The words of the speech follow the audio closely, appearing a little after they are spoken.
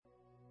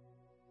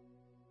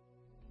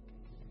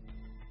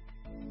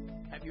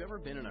Have you ever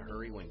been in a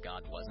hurry when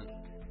God wasn't?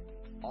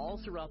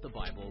 All throughout the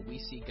Bible, we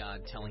see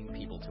God telling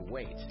people to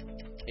wait.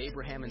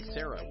 Abraham and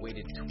Sarah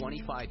waited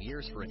 25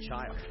 years for a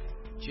child.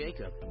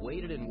 Jacob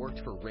waited and worked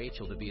for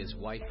Rachel to be his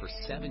wife for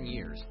 7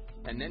 years,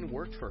 and then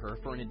worked for her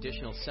for an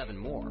additional 7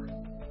 more.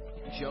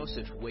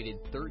 Joseph waited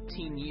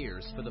 13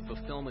 years for the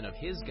fulfillment of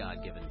his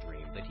God-given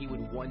dream that he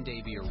would one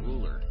day be a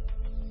ruler.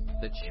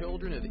 The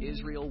children of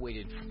Israel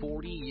waited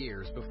 40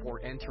 years before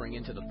entering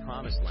into the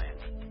Promised Land.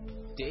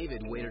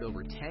 David waited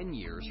over 10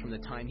 years from the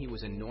time he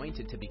was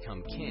anointed to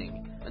become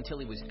king until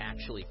he was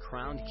actually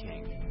crowned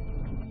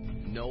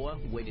king. Noah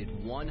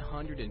waited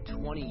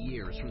 120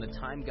 years from the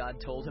time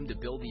God told him to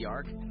build the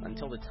ark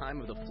until the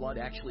time of the flood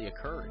actually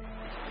occurred.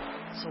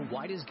 So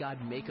why does God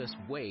make us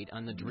wait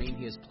on the dream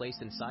he has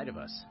placed inside of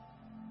us?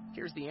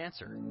 Here's the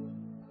answer.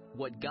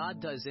 What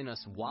God does in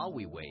us while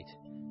we wait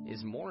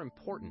is more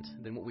important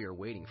than what we are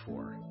waiting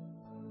for.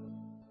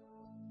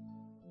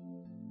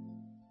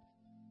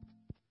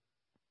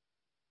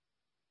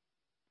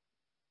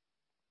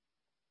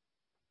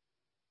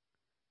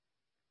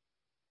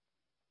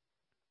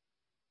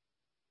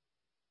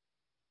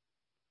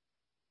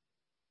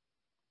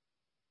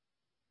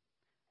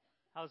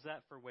 How's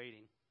that for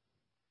waiting?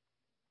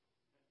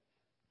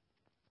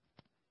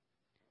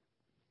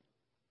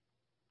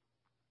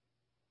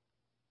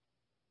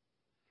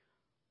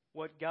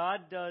 What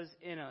God does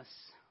in us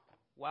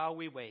while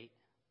we wait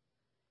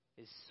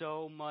is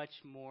so much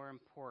more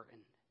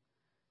important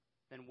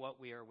than what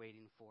we are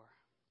waiting for.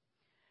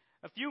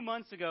 A few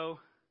months ago,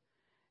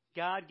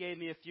 God gave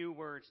me a few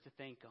words to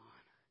think on.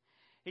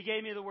 He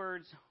gave me the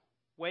words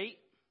wait,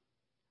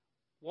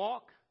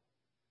 walk,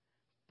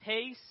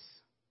 pace,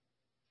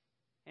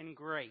 and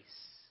grace.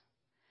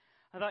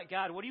 I thought,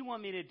 God, what do you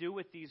want me to do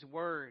with these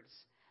words?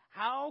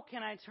 How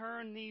can I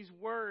turn these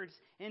words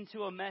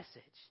into a message?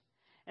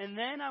 And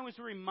then I was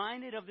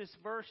reminded of this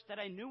verse that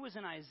I knew was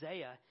in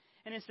Isaiah.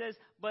 And it says,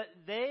 but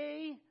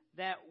they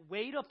that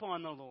wait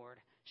upon the Lord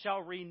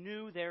shall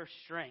renew their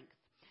strength.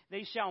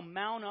 They shall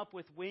mount up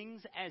with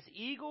wings as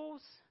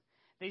eagles.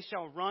 They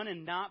shall run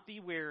and not be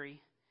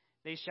weary.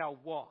 They shall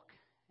walk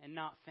and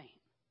not faint.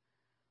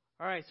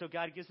 All right, so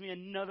God gives me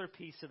another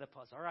piece of the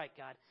puzzle. All right,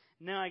 God,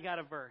 now I got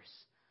a verse.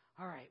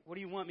 All right, what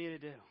do you want me to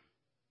do?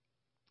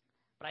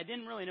 But I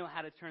didn't really know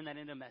how to turn that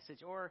into a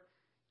message, or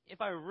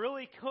if I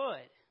really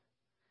could.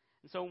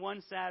 And so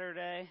one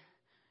Saturday,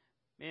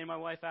 me and my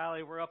wife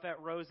Allie were up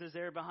at Rose's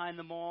there behind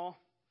the mall.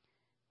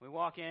 We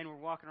walk in, we're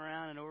walking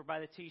around, and over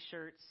by the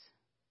T-shirts,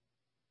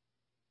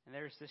 and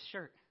there's this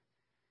shirt.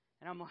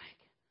 And I'm like,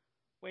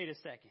 wait a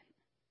second.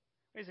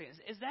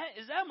 Is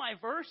that my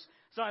verse?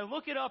 So I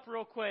look it up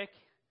real quick,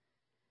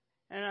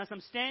 and as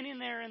I'm standing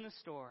there in the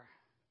store,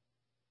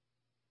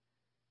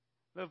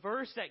 the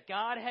verse that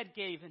God had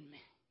gave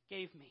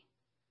me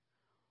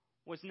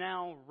was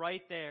now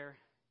right there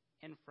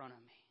in front of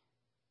me.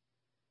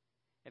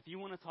 If you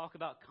want to talk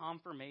about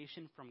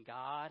confirmation from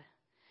God,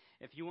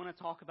 if you want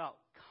to talk about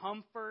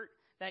comfort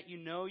that you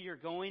know you're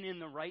going in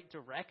the right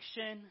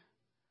direction,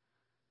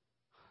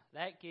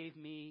 that gave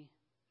me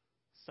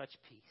such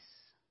peace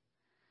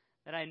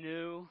that I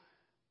knew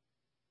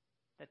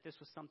that this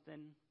was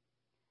something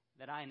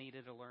that I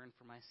needed to learn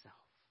for myself.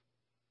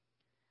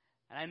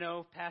 And I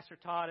know Pastor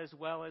Todd as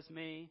well as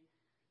me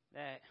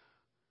that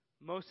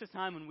most of the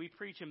time when we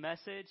preach a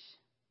message,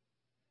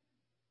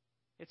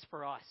 it's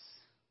for us.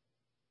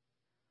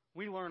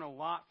 We learn a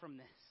lot from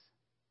this.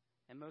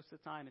 And most of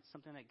the time, it's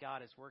something that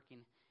God is working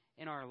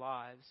in our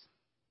lives.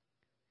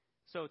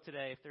 So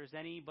today, if there's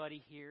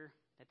anybody here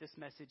that this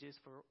message is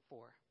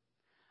for,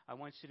 I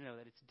want you to know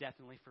that it's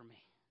definitely for me.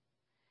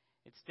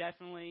 It's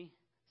definitely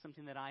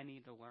something that I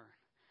need to learn.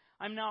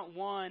 I'm not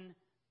one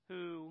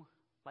who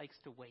likes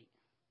to wait.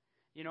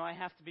 You know, I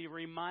have to be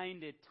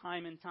reminded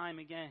time and time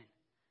again.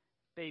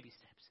 Baby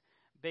steps.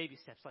 Baby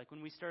steps. Like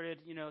when we started,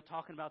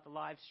 talking about the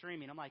live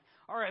streaming, I'm like,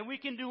 all right, we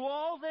can do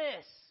all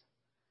this.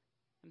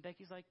 And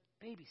Becky's like,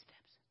 baby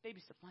steps. Baby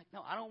steps. I'm like,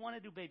 no, I don't want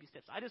to do baby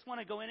steps. I just want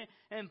to go in it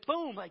and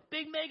boom, like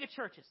big mega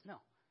churches. No.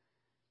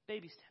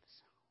 Baby steps.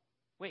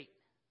 Wait.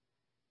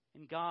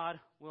 And God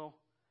will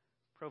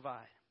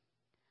provide.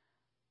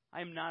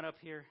 I am not up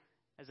here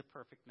as a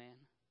perfect man,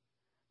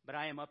 but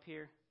I am up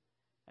here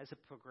as a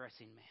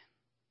progressing man.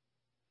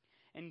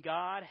 And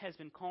God has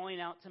been calling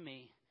out to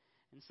me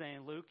and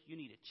saying, Luke, you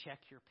need to check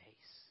your pace.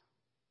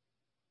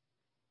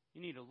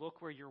 You need to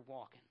look where you're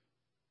walking.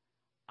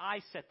 I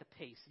set the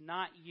pace,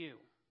 not you.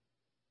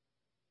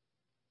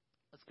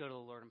 Let's go to the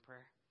Lord in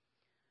prayer.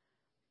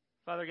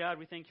 Father God,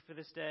 we thank you for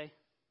this day.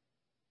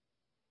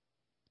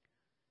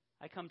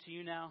 I come to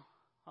you now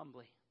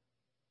humbly.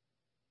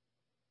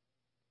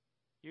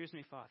 Use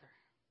me, Father.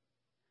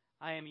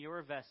 I am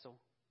your vessel.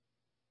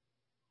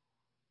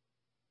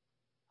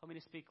 Help me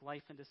to speak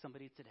life into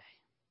somebody today.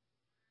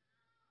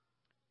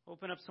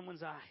 Open up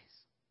someone's eyes.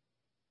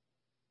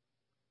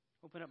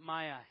 Open up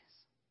my eyes.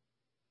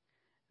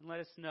 And let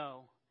us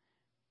know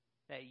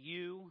that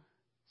you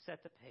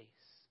set the pace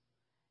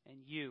and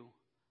you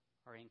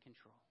are in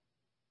control.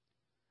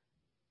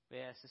 We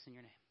ask this in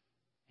your name.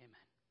 Amen.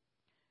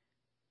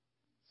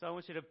 So I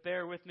want you to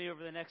bear with me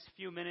over the next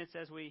few minutes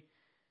as we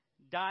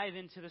dive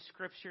into the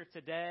Scripture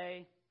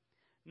today.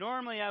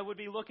 Normally I would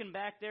be looking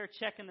back there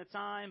checking the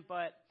time,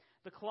 but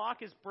the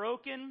clock is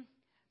broken,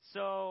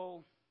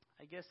 so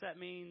I guess that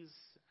means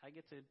I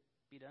get to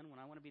be done when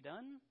I want to be done.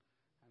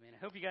 I mean,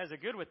 I hope you guys are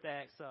good with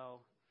that. So,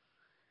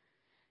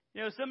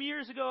 some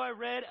years ago I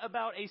read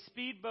about a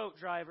speedboat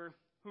driver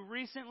who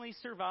recently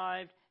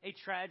survived a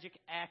tragic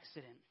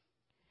accident.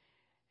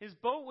 His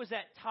boat was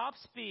at top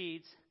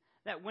speeds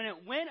that when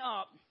it went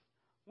up,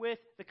 with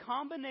the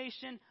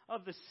combination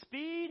of the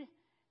speed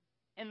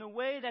and the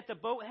way that the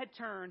boat had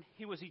turned,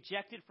 he was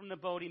ejected from the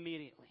boat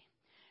immediately.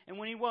 And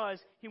when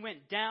he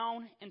went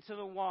down into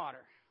the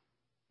water.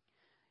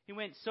 He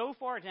went so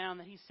far down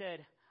that he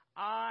said,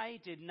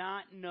 I did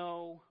not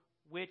know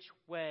which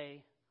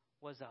way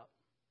was up.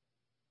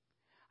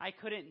 I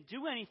couldn't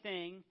do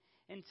anything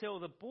until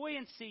the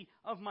buoyancy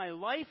of my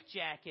life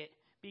jacket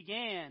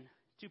began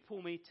to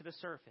pull me to the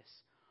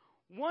surface.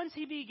 Once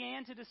he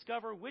began to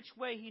discover which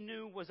way he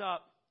knew was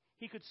up,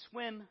 he could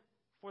swim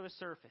for the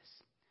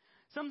surface.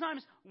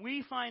 Sometimes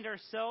we find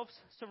ourselves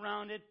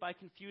surrounded by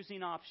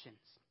confusing options,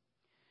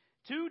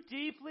 too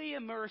deeply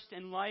immersed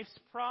in life's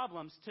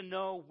problems to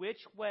know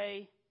which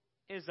way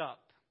is up.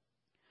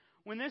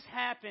 When this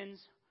happens,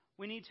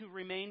 we need to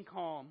remain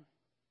calm,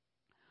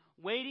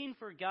 waiting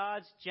for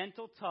God's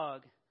gentle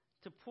tug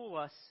to pull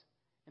us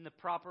in the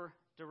proper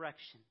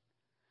direction.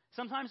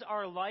 Sometimes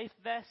our life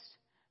vest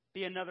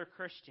be another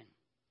Christian.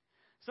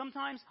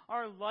 Sometimes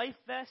our life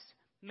vest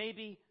may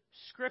be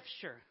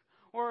Scripture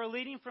or a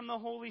leading from the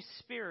Holy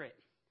Spirit.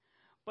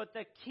 But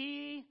the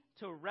key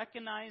is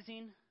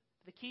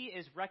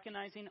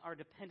recognizing our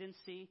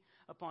dependency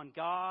upon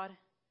God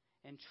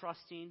and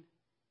trusting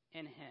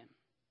in Him.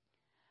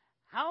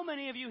 How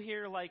many of you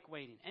here like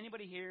waiting?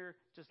 Anybody here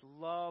just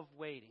love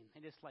waiting?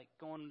 They just like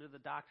going to the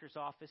doctor's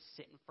office,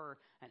 sitting for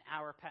an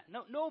hour.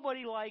 No,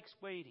 nobody likes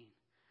waiting.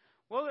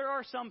 Well, there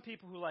are some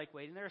people who like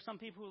waiting. There are some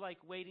people who like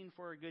waiting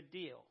for a good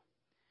deal.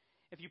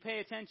 If you pay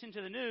attention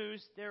to the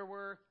news, there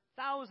were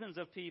thousands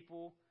of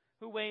people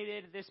who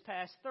waited this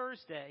past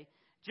Thursday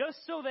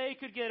just so they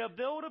could get a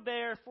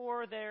Build-A-Bear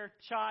for their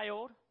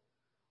child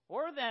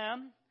or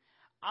them.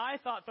 I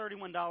thought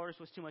 $31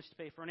 was too much to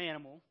pay for an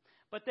animal,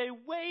 but they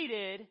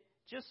waited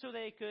just so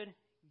they could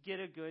get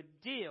a good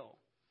deal.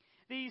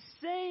 These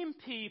same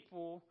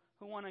people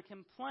who want to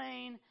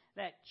complain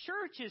that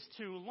church is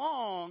too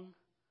long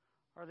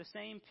are the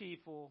same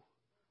people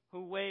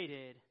who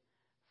waited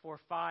for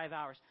 5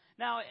 hours.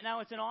 Now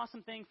it's an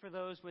awesome thing for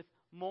those with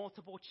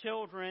multiple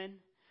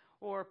children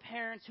or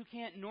parents who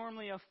can't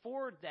normally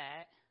afford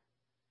that.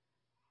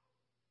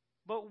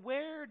 But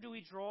where do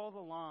we draw the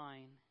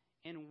line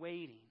in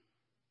waiting?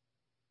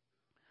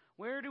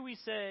 Where do we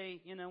say,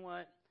 you know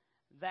what,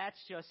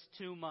 that's just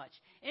too much?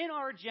 In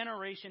our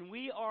generation,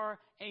 we are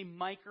a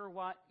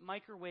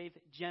microwave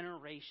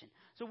generation.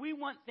 So we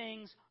want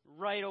things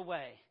right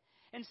away.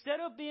 Instead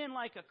of being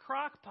like a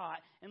crock pot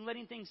and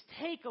letting things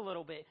take a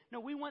little bit,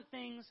 no, we want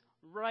things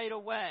right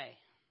away.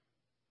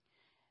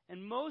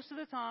 And most of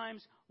the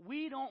times,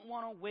 we don't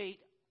want to wait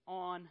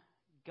on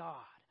God.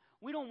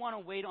 We don't want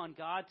to wait on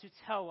God to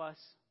tell us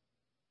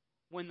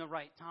when the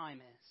right time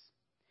is.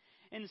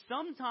 And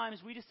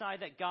sometimes we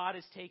decide that God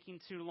is taking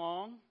too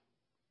long.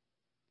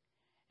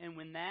 And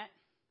when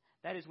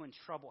that is when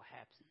trouble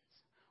happens.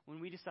 When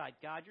we decide,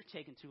 God, you're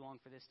taking too long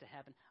for this to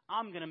happen.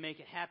 I'm going to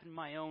make it happen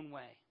my own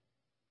way.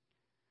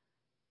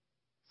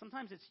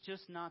 Sometimes it's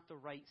just not the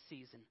right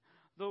season.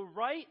 The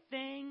right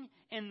thing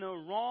in the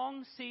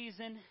wrong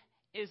season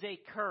is a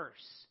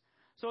curse.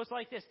 So it's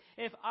like this.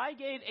 If I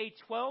gave a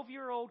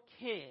 12-year-old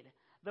kid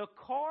the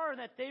car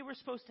that they were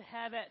supposed to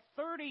have at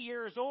 30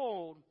 years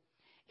old,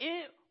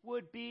 it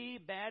would be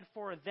bad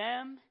for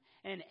them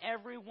and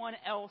everyone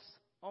else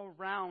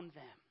around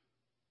them.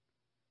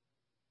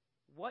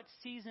 What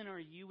season are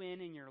you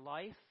in your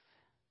life?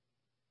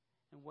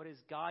 And what is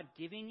God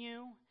giving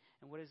you?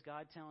 And what is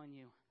God telling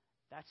you?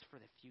 That's for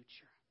the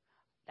future.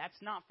 That's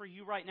not for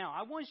you right now.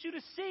 I want you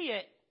to see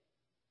it,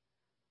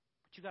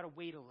 but you got to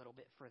wait a little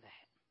bit for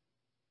that.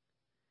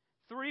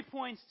 3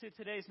 points to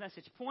today's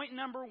message. Point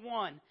number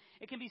 1,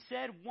 it can be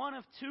said one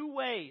of two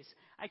ways.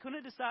 I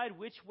couldn't decide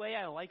which way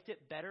I liked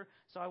it better,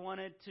 so I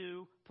wanted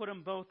to put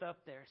them both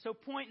up there. So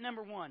point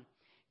number 1,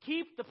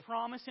 keep the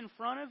promise in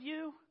front of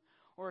you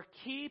or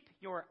keep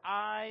your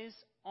eyes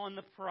on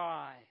the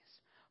prize.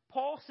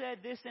 Paul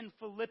said this in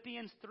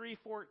Philippians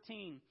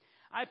 3:14.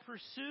 I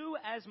pursue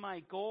as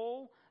my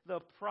goal the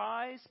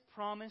prize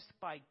promised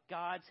by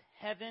God's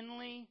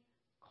heavenly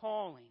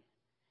calling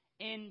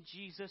in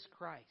Jesus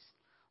Christ.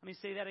 Let me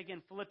say that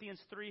again.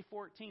 Philippians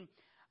 3:14.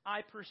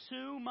 I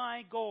pursue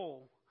my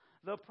goal,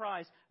 the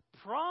prize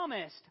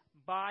promised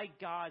by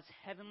God's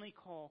heavenly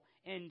call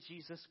in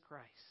Jesus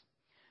Christ.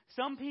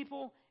 Some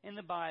people in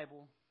the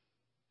Bible,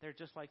 they're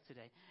just like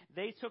today.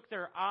 They took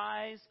their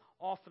eyes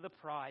off of the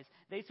prize.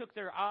 They took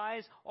their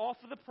eyes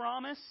off of the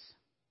promise.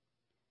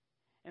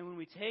 And when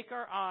we take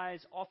our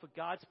eyes off of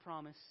God's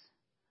promise,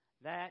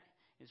 that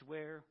is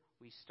where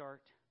we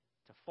start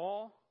to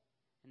fall,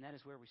 and that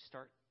is where we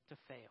start to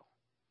fail.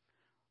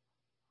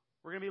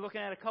 We're going to be looking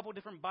at a couple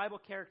different Bible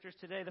characters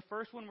today. The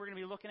first one we're going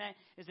to be looking at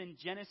is in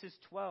Genesis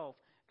 12.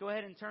 Go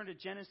ahead and turn to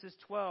Genesis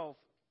 12.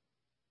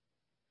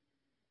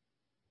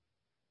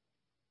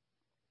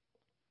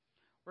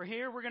 We're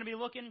going to be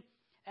looking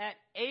at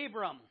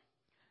Abram.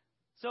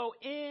 So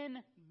in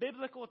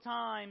biblical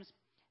times,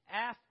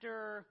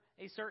 after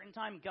a certain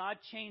time, God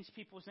changed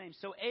people's names.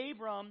 So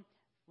Abram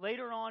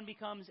later on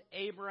becomes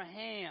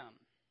Abraham.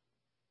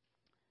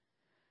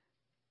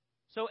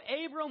 So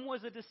Abram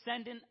was a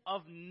descendant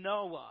of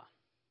Noah.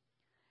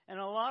 And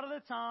a lot of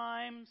the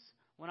times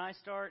when I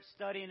start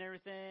studying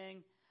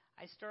everything,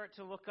 I start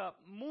to look up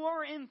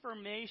more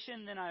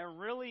information than I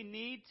really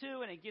need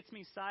to, and it gets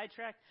me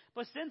sidetracked.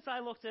 But since I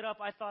looked it up,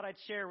 I thought I'd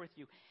share with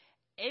you.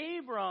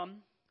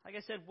 Abram, like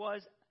I said,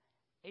 was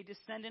a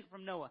descendant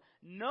from Noah.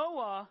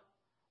 Noah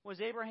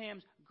was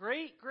Abraham's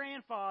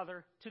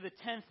great-grandfather to the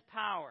 10th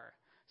power.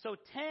 So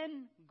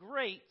 10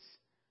 greats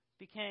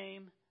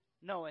became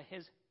Noah,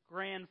 his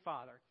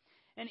grandfather.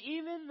 And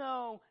even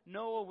though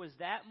Noah was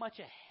that much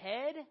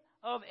ahead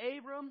of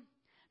Abram,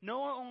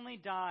 Noah only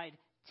died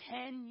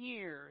 10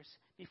 years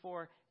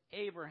before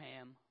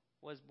Abraham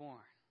was born.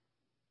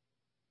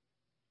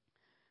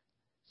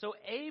 So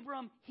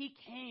Abram, he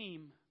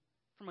came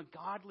from a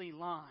godly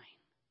line.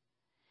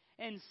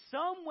 And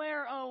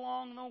somewhere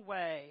along the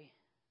way,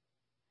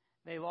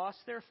 they lost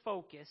their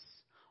focus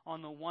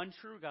on the one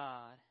true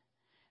God.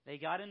 They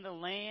got into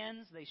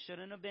lands they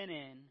shouldn't have been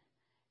in,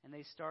 and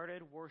they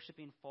started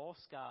worshiping false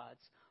gods,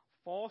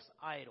 false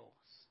idols,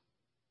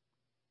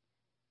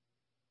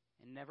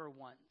 and never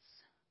once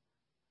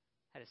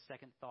had a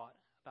second thought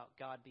about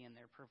God being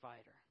their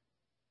provider.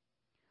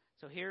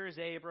 So here is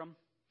Abram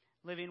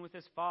living with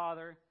his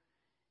father,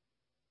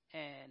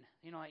 and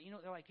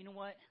they're like, you know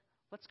what?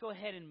 Let's go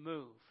ahead and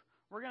move.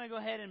 We're going to go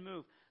ahead and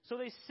move. So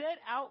they set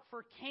out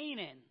for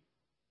Canaan,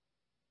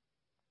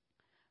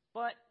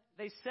 but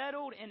they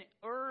settled in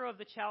Ur of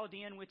the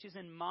Chaldean, which is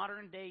in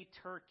modern-day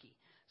Turkey.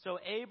 So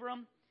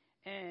Abram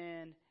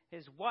and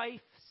his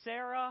wife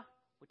Sarah,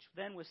 which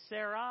then was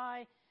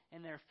Sarai,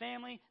 and their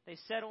family, they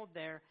settled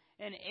there.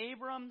 And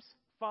Abram's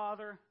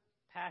father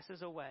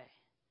passes away.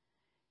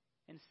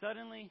 And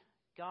suddenly,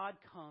 God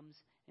comes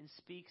and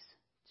speaks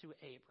to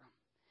Abram,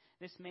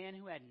 this man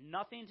who had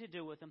nothing to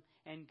do with him,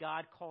 and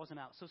God calls him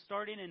out. So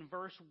starting in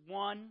verse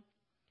 1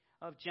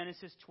 of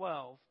Genesis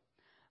 12,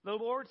 the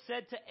Lord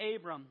said to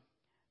Abram,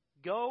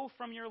 "Go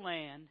from your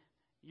land,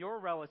 your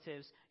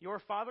relatives, your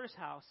father's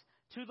house,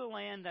 to the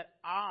land that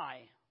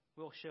I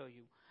will show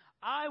you.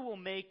 I will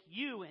make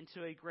you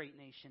into a great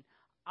nation.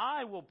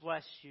 I will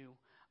bless you.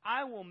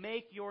 I will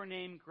make your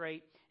name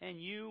great, and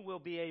you will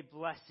be a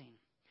blessing.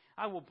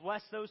 I will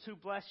bless those who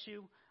bless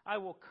you. I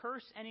will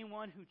curse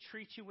anyone who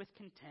treats you with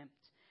contempt.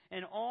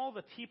 And all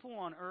the people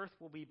on earth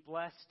will be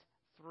blessed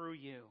through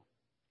you."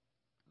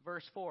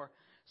 Verse 4.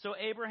 So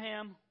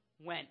Abraham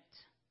went.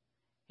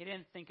 He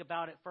didn't think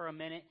about it for a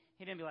minute.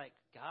 He didn't be like,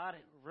 God,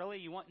 really?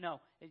 You want?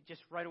 No, it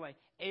just right away.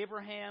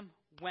 Abraham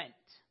went.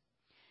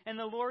 And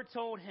the Lord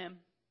told him,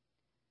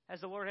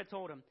 as the Lord had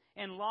told him.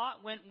 And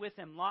Lot went with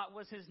him. Lot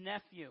was his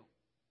nephew.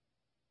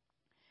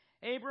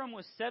 Abram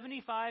was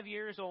 75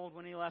 years old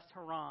when he left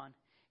Haran.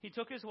 He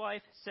took his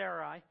wife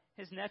Sarai,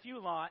 his nephew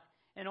Lot,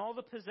 and all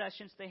the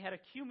possessions they had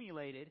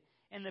accumulated,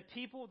 and the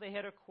people they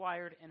had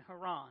acquired in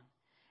Haran.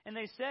 And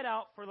they set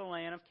out for the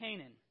land of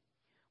Canaan.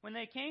 When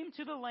they came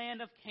to the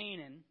land of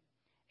Canaan,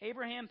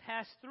 Abraham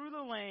passed through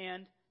the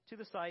land to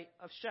the site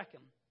of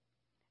Shechem,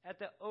 at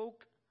the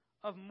oak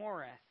of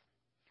Moreh.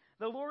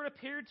 The Lord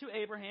appeared to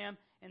Abraham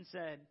and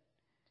said,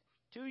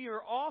 "To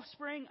your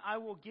offspring I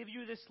will give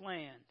you this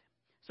land."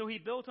 So he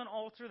built an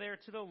altar there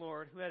to the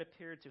Lord who had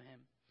appeared to him.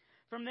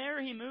 From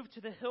there he moved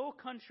to the hill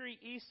country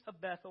east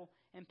of Bethel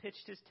and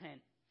pitched his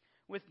tent,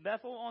 with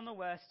Bethel on the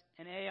west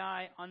and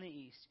Ai on the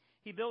east.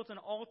 He built an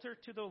altar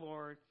to the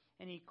Lord,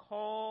 and he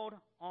called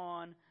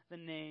on the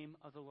name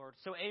of the Lord.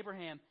 So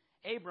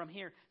Abram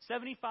here,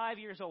 75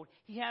 years old,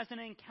 he has an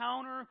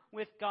encounter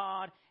with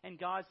God, and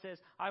God says,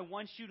 "I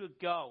want you to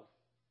go."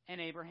 And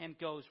Abraham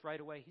goes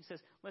right away. He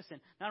says, listen,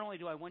 not only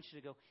do I want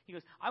you to go, he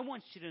goes, I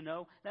want you to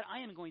know that I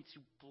am going to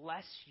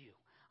bless you.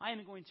 I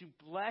am going to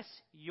bless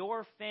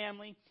your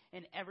family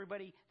and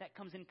everybody that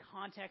comes in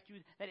contact with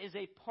you, that is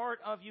a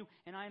part of you,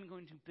 and I am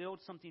going to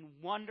build something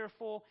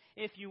wonderful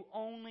if you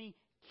only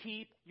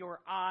keep your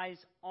eyes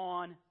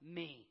on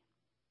me.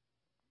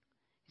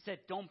 He said,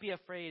 don't be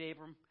afraid,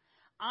 Abram.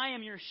 I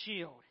am your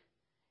shield,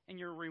 and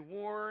your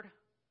reward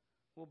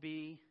will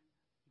be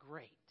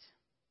great.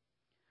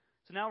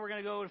 So now we're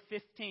going to go to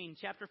 15.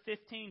 Chapter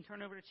 15.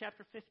 Turn over to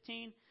chapter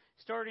 15,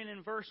 starting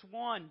in verse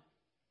 1.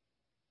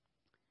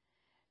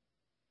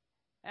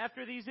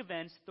 After these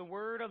events, the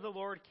word of the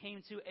Lord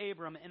came to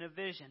Abram in a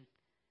vision.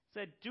 It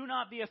said, "Do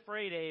not be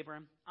afraid,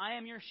 Abram. I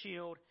am your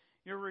shield.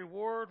 Your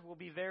reward will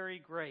be very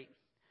great."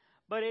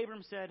 But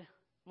Abram said,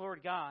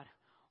 "Lord God,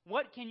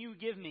 what can you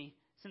give me,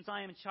 since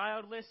I am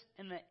childless,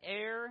 and the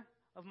heir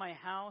of my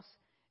house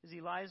is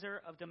Eliezer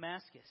of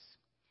Damascus?"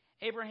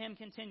 Abraham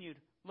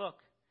continued,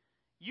 "Look,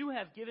 You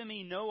have given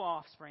me no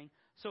offspring,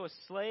 so a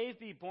slave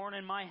be born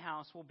in my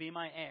house will be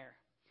my heir.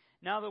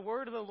 Now the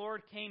word of the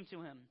Lord came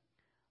to him.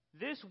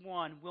 This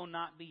one will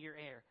not be your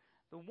heir.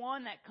 The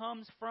one that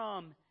comes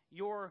from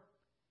your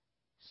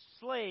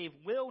slave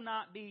will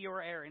not be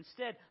your heir.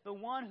 Instead, the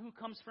one who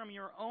comes from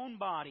your own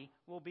body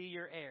will be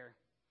your heir.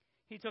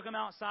 He took him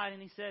outside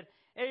and he said,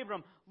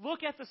 Abram,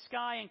 look at the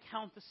sky and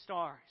count the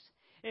stars.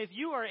 If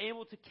you are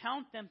able to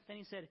count them, then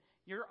he said,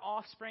 your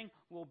offspring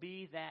will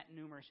be that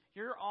numerous.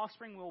 Your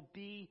offspring will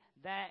be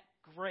that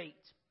great.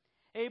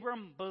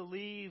 Abram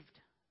believed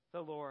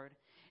the Lord,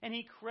 and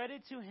he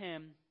credited to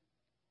him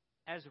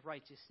as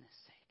righteousness'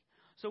 sake.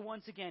 So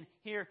once again,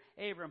 here,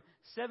 Abram,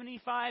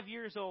 75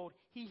 years old,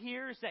 he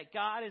hears that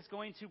God is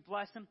going to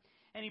bless him,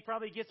 and he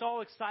probably gets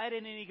all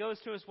excited, and he goes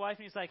to his wife,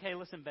 and he's like, hey,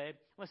 listen, babe,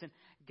 listen,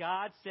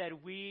 God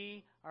said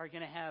we are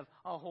going to have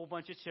a whole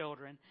bunch of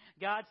children.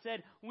 God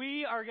said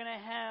we are going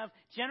to have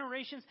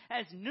generations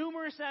as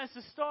numerous as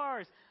the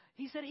stars.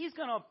 He said he's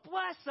going to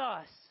bless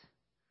us.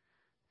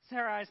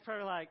 Sarai's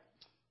probably like,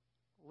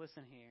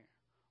 listen here,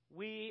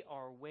 we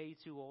are way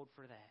too old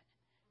for that.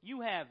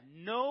 You have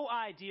no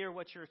idea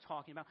what you're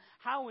talking about.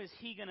 How is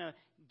he going to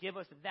give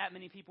us that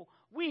many people?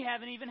 We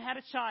haven't even had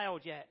a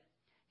child yet.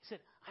 He said,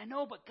 I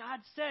know, but God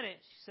said it.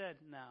 She said,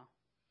 no,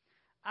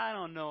 I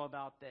don't know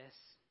about this.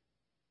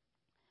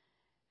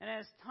 And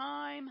as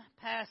time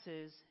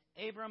passes,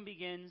 Abram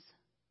begins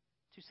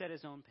to set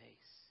his own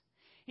pace.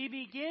 He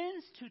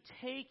begins to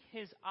take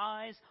his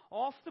eyes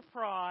off the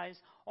prize,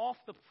 off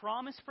the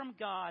promise from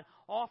God,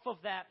 off of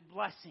that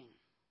blessing.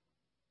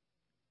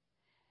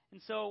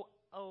 And so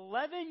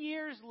 11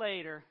 years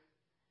later,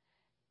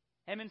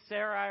 him and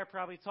Sarai are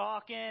probably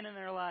talking, and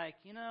they're like,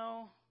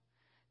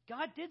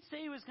 God did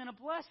say he was going to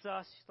bless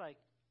us. She's like,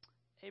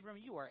 Abram,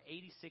 you are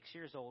 86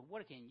 years old.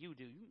 What can you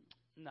do?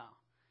 No.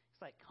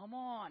 He's like, come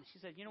on. She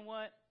said, you know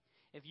what?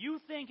 If you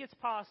think it's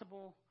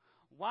possible,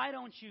 why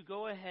don't you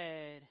go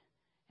ahead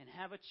and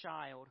have a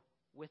child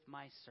with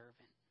my servant?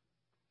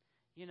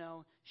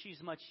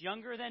 She's much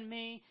younger than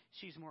me.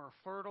 She's more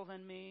fertile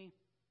than me.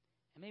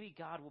 And maybe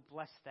God will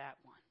bless that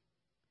one.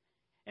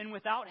 And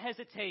without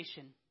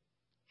hesitation,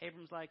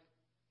 Abram's like,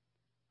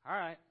 all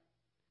right.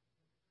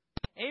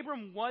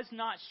 Abram was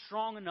not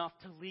strong enough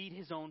to lead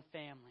his own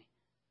family.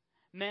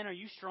 Men, are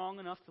you strong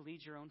enough to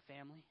lead your own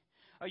family?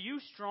 Are you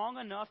strong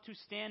enough to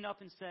stand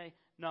up and say,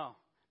 no,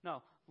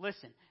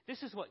 listen,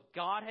 this is what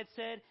God had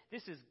said.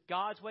 This is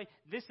God's way.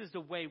 This is the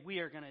way we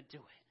are going to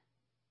do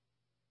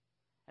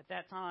it. At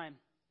that time,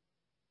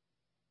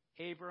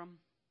 Abram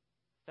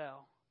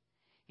fell.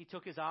 He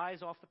took his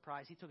eyes off the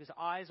prize. He took his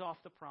eyes off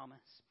the promise.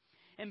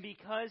 And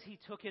because he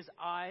took his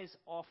eyes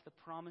off the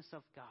promise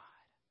of God,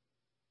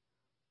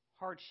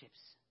 hardships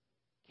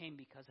came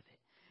because of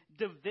it.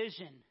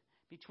 Division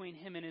between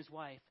him and his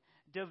wife.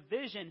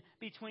 Division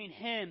between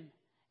him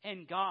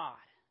and God.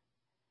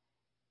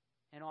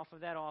 And off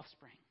of that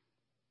offspring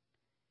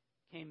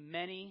came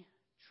many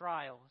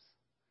trials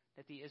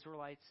that the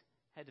Israelites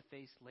had to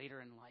face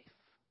later in life.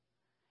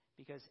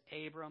 Because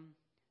Abram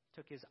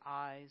took his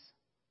eyes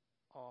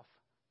off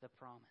the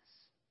promise.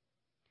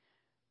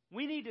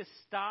 We need to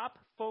stop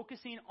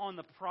focusing on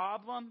the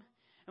problem,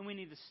 and we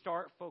need to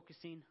start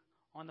focusing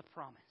on the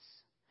promise.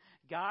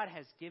 God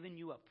has given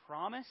you a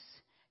promise.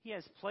 He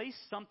has placed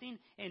something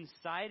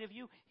inside of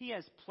you. He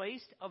has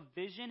placed a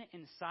vision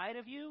inside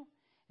of you.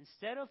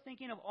 Instead of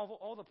thinking of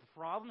all the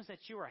problems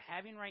that you are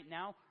having right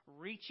now,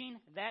 reaching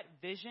that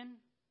vision,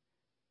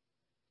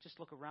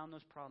 just look around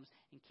those problems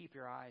and keep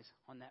your eyes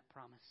on that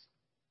promise.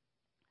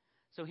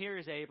 So here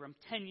is Abram,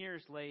 10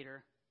 years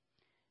later.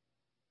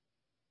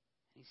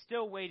 He's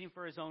still waiting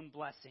for his own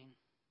blessing.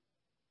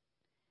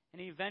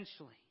 And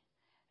eventually,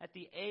 at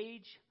the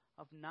age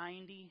of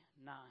 99,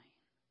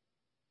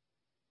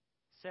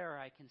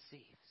 Sarai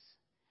conceives.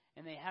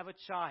 And they have a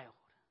child.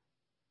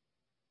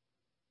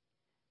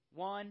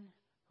 One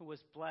who was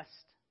blessed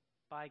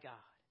by God.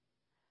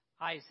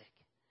 Isaac.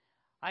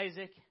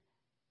 Isaac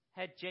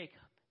had Jacob.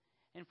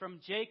 And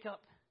from Jacob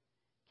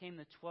came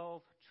the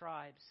 12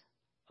 tribes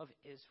of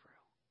Israel.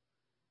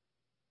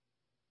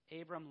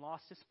 Abram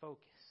lost his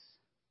focus.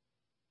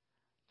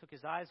 Took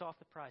his eyes off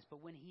the prize.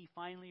 But when he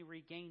finally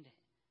regained it,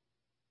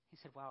 he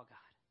said, wow,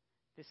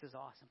 God, this is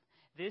awesome.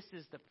 This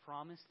is the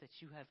promise that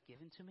you have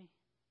given to me.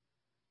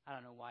 I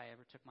don't know why I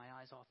ever took my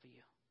eyes off of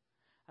you.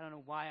 I don't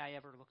know why I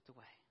ever looked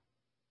away.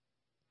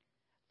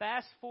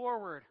 Fast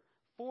forward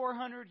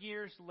 400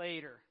 years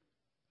later.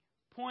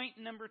 Point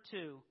number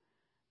 2.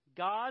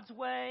 God's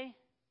way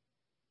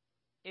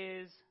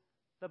is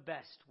the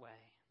best way.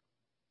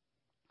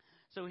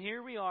 So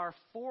here we are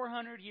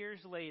 400 years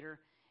later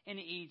in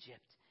Egypt.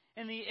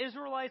 And the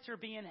Israelites are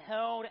being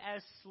held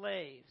as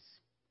slaves.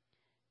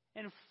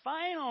 And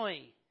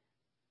finally,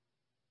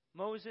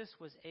 Moses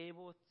was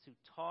able to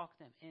talk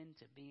them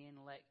into being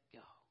let go.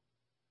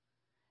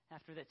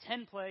 After the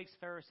 10 plagues,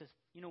 Pharaoh says,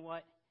 you know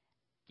what?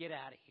 Get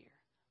out of here.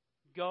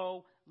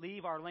 Go,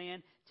 leave our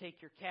land,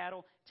 take your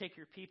cattle, take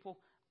your people.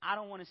 I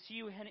don't want to see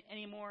you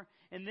anymore.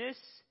 And this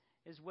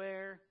is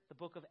where the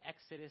book of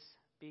Exodus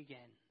begins.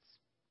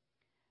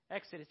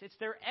 Exodus. It's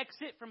their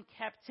exit from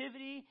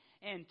captivity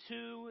and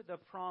to the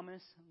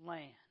promised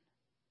land.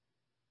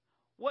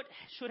 What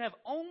should have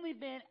only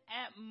been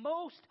at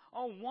most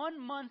a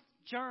 1-month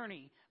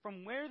journey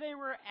from where they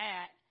were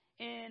at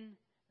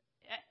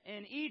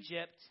in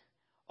Egypt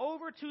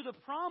over to the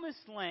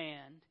promised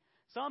land.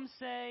 Some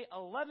say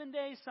 11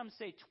 days, some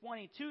say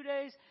 22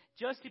 days,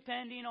 just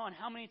depending on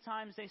how many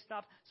times they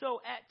stopped.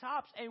 So at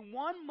tops, a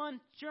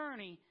 1-month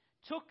journey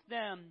took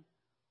them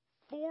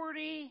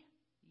 40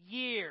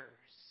 years.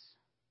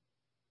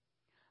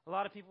 A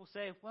lot of people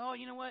say, well,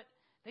 you know what?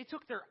 They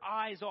took their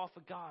eyes off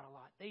of God a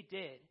lot. They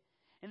did.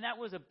 And that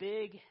was a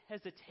big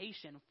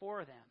hesitation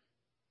for them.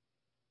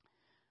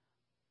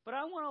 But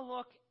I want to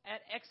look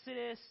at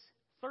Exodus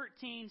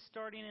 13,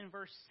 starting in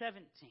verse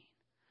 17.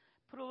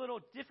 Put a little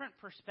different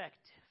perspective.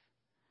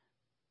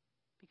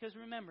 Because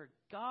remember,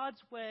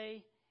 God's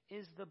way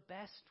is the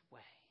best way.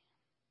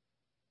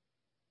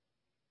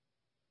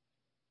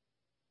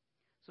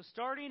 So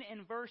starting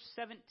in verse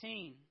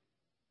 17,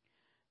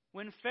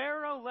 when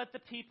Pharaoh let the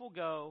people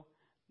go,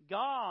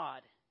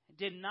 God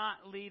did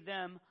not lead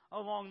them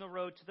along the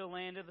road to the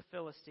land of the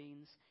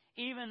Philistines,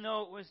 even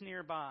though it was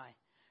nearby.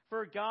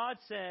 For God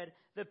said,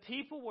 the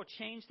people will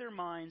change their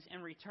minds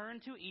and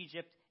return to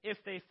Egypt if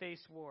they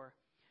face war.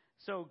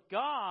 So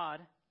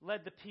God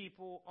led the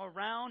people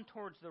around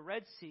towards the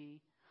Red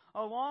Sea,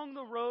 along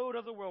the road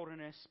of the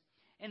wilderness,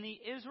 and the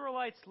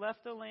Israelites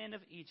left the land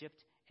of Egypt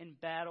in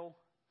battle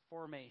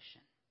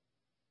formation.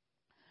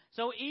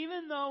 So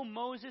even though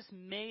Moses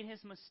made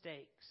his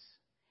mistakes,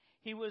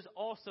 he was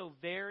also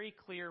very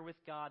clear with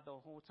God the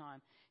whole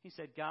time. He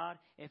said, God,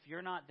 if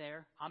you're not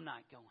there, I'm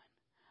not going.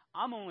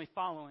 I'm only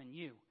following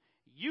you.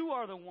 You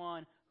are the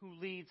one who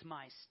leads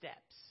my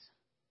steps.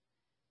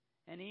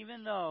 And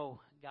even though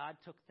God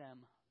took them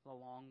the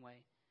long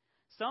way,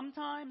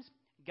 sometimes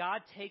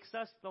God takes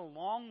us the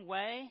long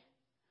way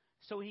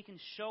so he can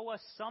show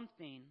us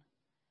something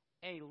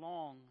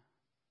along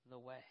the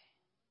way.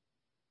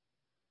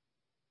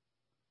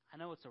 I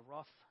know it's a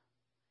rough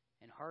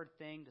and hard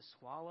thing to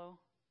swallow,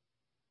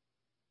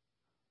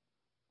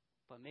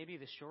 but maybe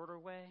the shorter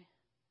way,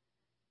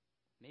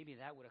 maybe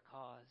that would have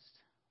caused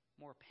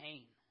more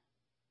pain,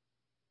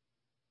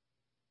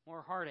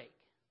 more heartache,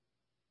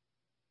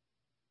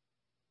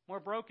 more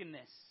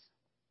brokenness.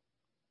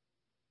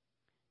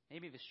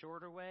 Maybe the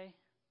shorter way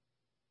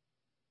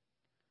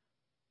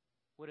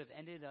would have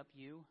ended up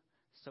you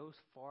so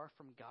far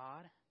from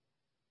God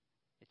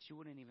that you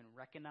wouldn't even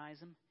recognize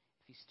him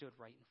if he stood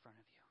right in front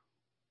of you.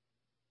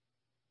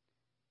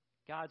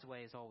 God's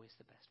way is always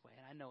the best way,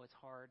 and I know it's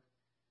hard.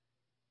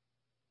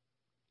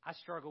 I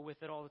struggle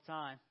with it all the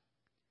time.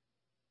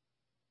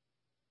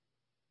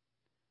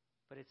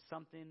 But it's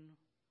something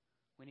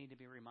we need to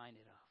be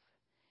reminded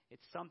of.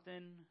 It's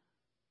something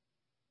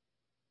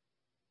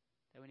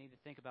that we need to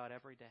think about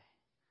every day.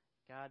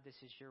 God, this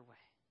is your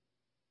way.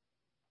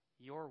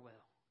 Your will.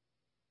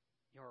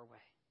 Your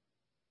way.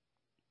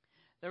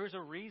 There was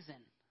a reason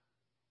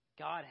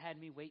God had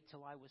me wait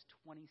till I was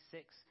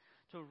 26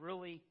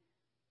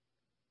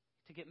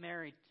 to get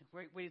married.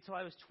 Wait till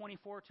I was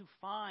 24 to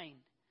find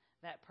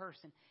that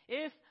person.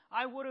 If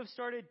I would have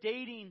started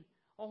dating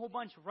a whole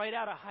bunch right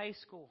out of high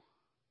school,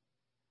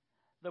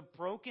 the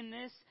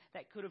brokenness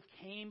that could have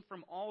came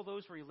from all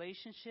those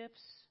relationships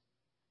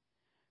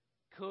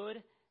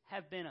could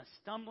have been a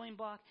stumbling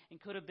block and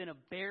could have been a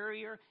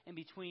barrier in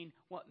between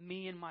what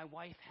me and my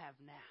wife have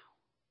now.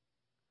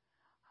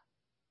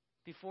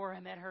 Before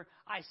I met her,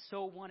 I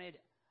so wanted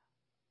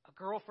a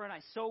girlfriend. I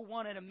so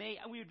wanted a mate.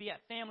 We would be at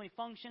family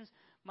functions.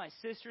 My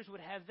sisters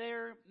would have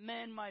their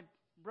men. My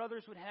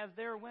brothers would have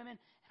their women.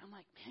 And I'm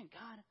like, man,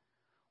 God,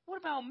 what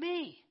about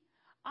me?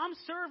 I'm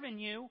serving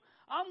you.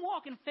 I'm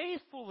walking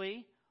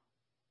faithfully.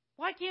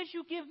 Why can't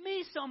you give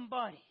me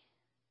somebody?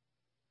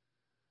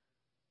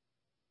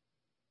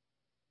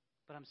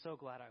 But I'm so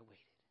glad I waited.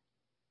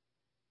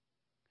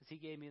 Because he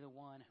gave me the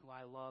one who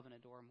I love and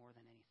adore more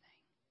than anything.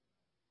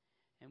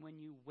 And when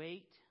you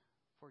wait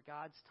for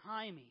God's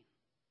timing,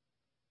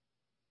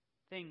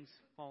 things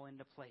fall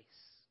into place.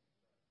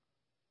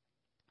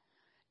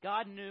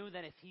 God knew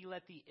that if he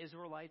let the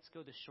Israelites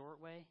go the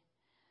short way,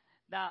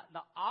 that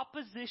the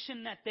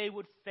opposition that they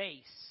would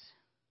face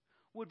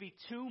would be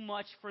too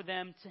much for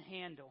them to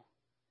handle.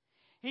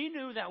 He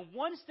knew that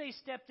once they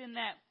stepped in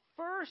that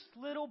first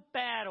little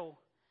battle,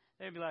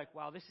 they'd be like,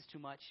 wow, this is too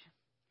much.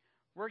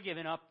 We're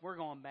giving up. We're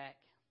going back.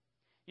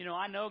 You know,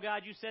 I know,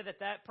 God, you said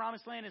that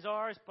promised land is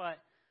ours, but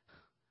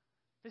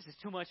this is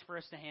too much for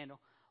us to handle.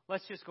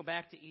 Let's just go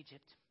back to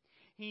Egypt.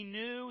 He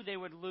knew they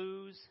would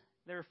lose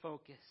their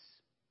focus.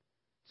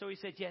 So he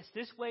said, yes,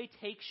 this way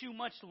takes you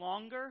much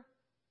longer.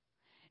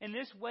 And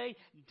this way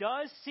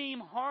does seem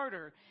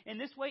harder. And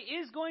this way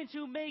is going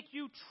to make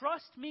you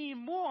trust me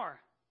more.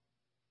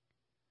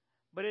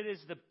 But it is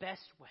the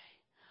best way.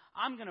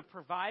 I'm going to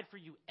provide for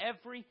you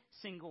every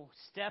single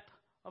step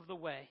of the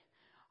way.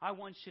 I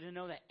want you to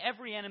know that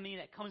every enemy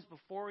that comes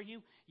before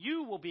you,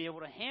 you will be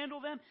able to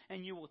handle them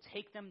and you will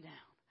take them down.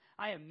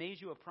 I have made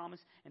you a promise,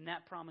 and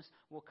that promise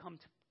will come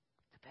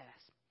to pass.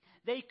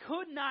 They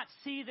could not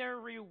see their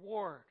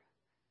reward.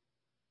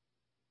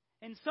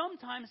 And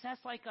sometimes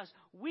that's like us.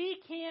 We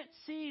can't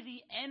see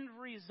the end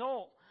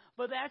result.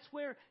 But that's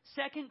where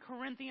 2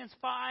 Corinthians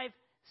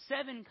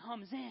 5:7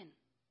 comes in.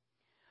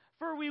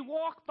 For we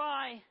walk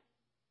by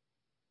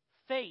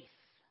faith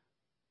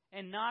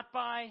and not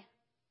by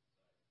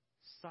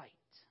sight.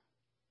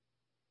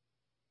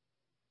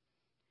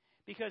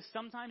 Because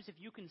sometimes if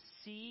you can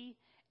see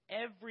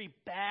every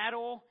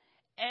battle,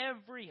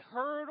 every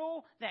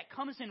hurdle that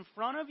comes in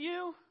front of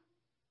you,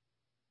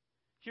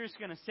 you're just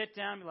going to sit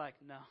down and be like,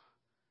 no,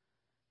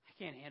 I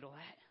can't handle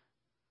that.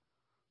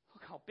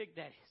 Look how big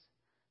that is.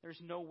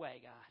 There's no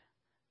way, God.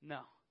 No.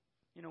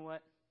 You know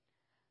what?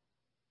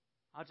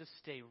 I'll just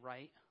stay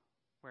right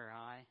where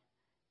I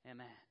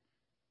am at.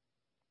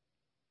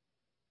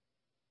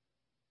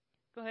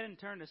 Go ahead and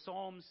turn to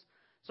Psalms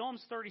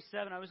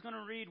 37. I was going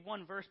to read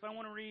one verse, but I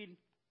want to read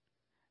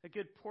a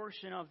good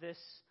portion of this.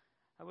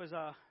 I was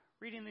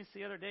reading this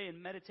the other day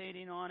and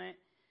meditating on it,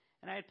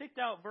 and I had picked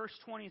out verse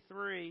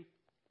 23,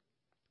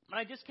 but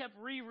I just kept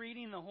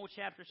rereading the whole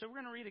chapter. So we're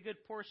going to read a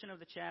good portion of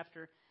the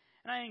chapter,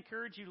 and I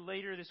encourage you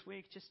later this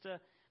week just to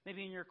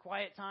maybe in your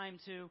quiet time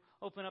to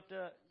open up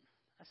to,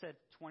 I said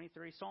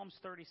 23, Psalms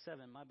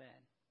 37, my bad.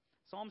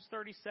 Psalms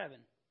 37.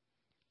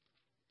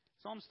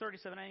 Psalms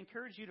 37. I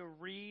encourage you to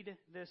read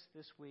this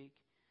week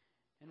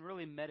and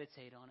really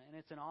meditate on it. And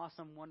it's an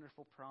awesome,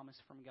 wonderful promise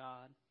from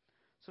God.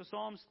 So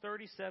Psalms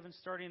 37,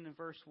 starting in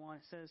verse 1,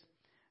 it says,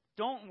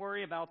 "Don't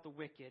worry about the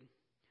wicked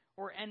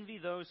or envy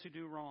those who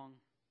do wrong.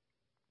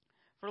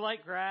 For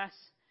like grass,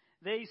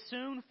 they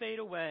soon fade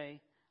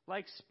away.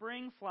 Like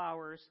spring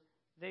flowers,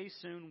 they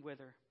soon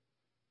wither.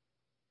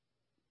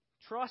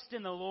 Trust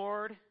in the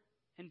Lord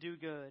and do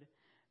good.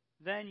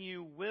 Then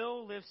you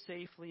will live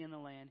safely in the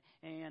land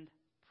and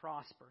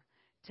prosper.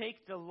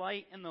 Take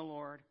delight in the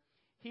Lord.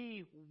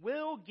 He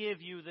will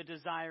give you the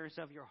desires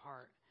of your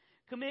heart.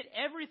 Commit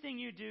everything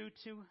you do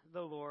to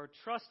the Lord.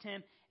 Trust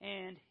Him,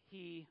 and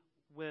He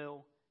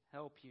will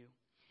help you.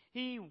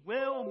 He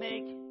will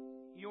make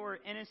your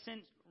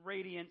innocence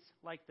radiant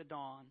like the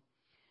dawn,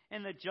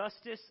 and the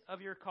justice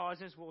of your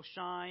causes will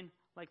shine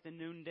like the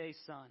noonday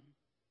sun.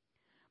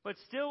 But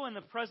still in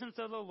the presence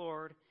of the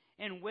Lord,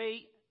 and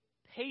wait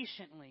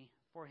patiently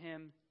for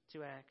Him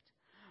to act.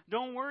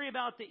 Don't worry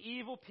about the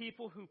evil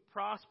people who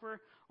prosper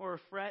or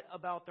fret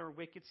about their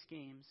wicked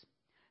schemes.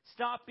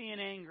 Stop being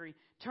angry.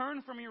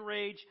 Turn from your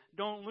rage.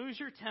 Don't lose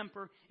your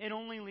temper. It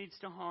only leads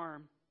to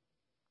harm.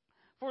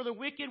 For the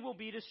wicked will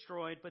be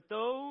destroyed, but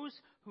those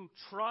who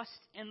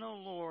trust in the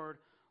Lord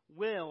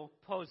will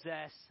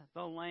possess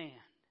the land.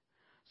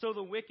 So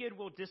the wicked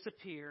will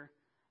disappear.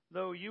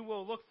 Though you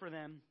will look for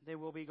them, they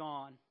will be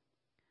gone.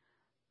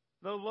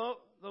 The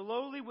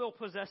lowly will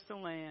possess the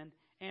land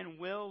and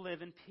will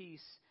live in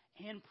peace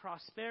and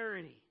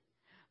prosperity.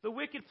 The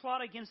wicked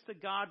plot against the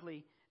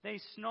godly. They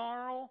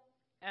snarl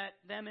at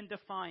them in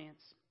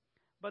defiance.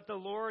 But the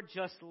Lord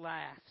just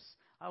laughs.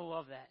 I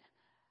love that.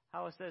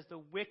 How it says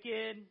the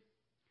wicked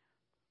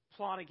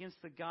plot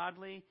against the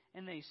godly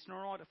and they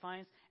snarl at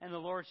defiance. And the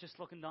Lord's just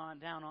looking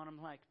down on them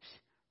like,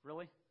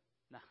 really?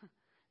 No.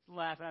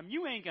 Laughing at them.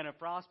 You ain't going to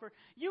prosper.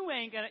 You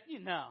ain't going to.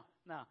 No.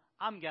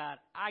 I'm God.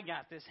 I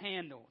got this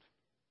handled.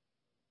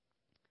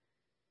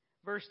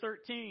 Verse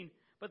 13.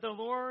 But the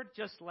Lord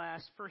just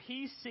laughs, for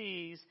He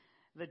sees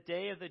the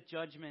day of the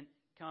judgment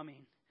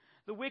coming.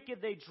 The wicked,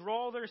 they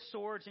draw their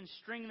swords and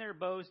string their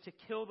bows to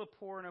kill the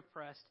poor and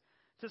oppressed,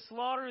 to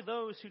slaughter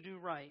those who do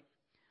right.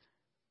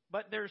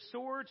 But their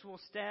swords will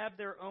stab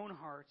their own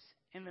hearts,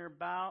 and their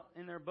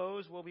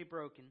bows will be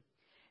broken.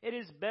 It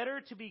is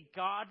better to be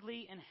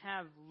godly and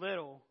have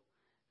little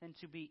than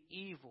to be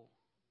evil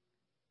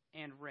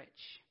and rich.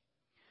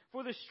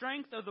 For the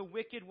strength of the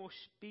wicked will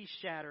be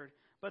shattered,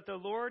 but the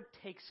Lord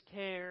takes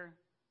care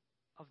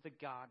of the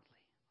godly.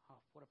 Oh,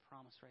 what a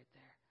promise right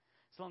there.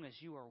 As long as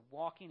you are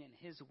walking in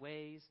His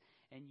ways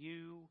and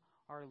you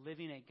are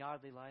living a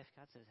godly life,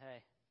 God says,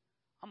 hey,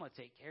 I'm going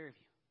to take care of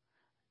you.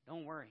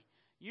 Don't worry.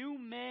 You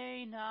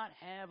may not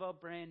have a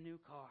brand new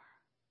car,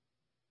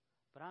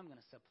 but I'm going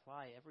to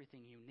supply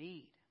everything you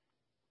need.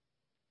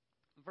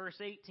 Verse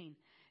 18,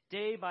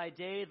 day by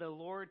day the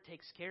Lord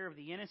takes care of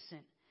the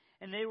innocent,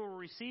 and they will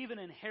receive an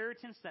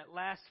inheritance that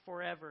lasts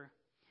forever.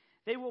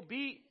 They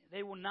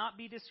will not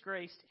be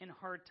disgraced in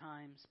hard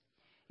times.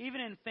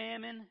 Even in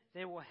famine,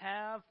 they will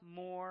have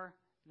more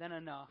than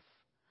enough.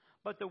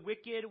 But the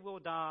wicked will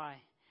die.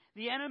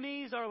 The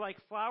enemies are like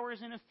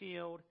flowers in a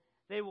field.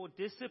 They will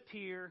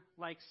disappear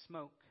like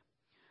smoke.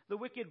 The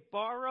wicked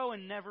borrow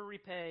and never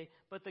repay,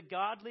 but the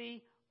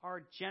godly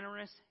are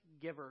generous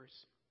givers.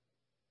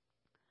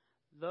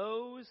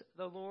 Those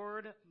the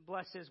Lord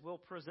blesses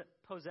will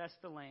possess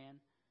the land,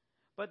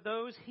 but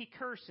those He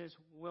curses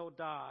will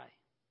die.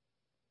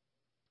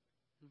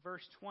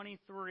 Verse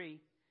 23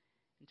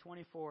 and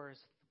 24 is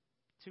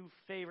two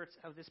favorites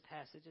of this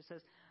passage. It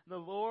says, the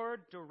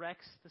Lord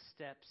directs the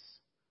steps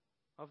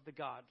of the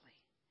godly.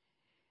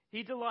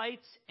 He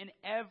delights in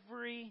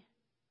every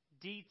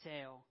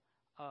detail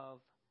of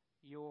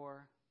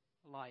your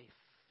life.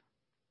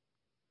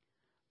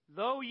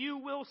 though you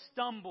will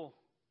stumble,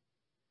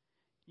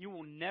 you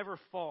will never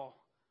fall,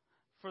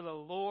 for the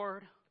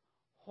Lord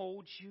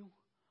holds you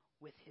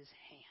with His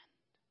hand.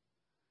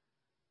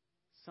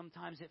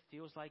 Sometimes it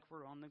feels like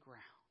we're on the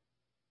ground.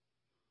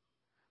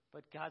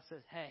 But God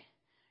says, hey,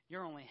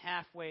 you're only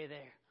halfway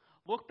there.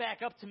 Look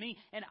back up to me,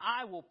 and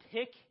I will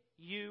pick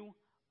you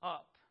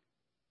up.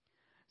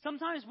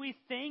 Sometimes we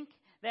think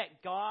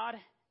that God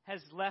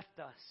has left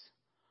us,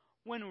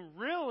 when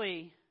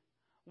really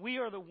we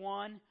are the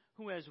one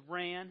who has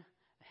ran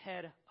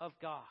ahead of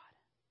God.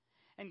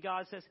 And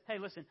God says, hey,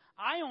 listen,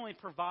 I only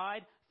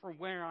provide for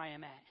where I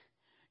am at.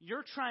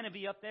 You're trying to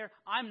be up there.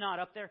 I'm not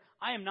up there.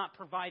 I am not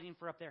providing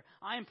for up there.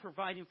 I am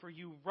providing for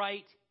you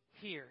right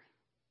here.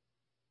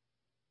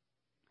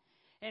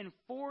 And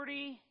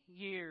 40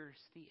 years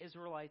the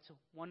Israelites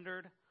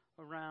wandered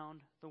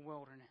around the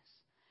wilderness.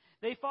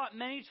 They fought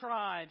many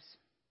tribes.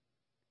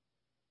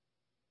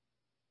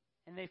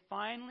 And they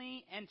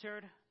finally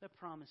entered the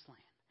promised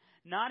land.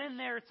 Not in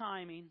their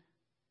timing,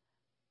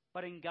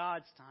 but in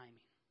God's timing.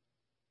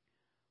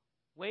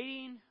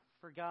 Waiting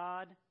for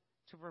God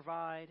to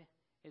provide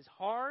is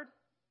hard,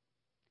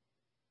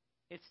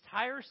 it's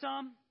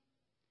tiresome,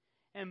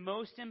 and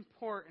most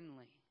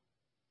importantly,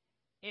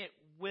 it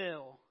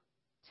will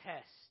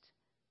test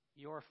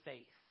your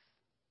faith.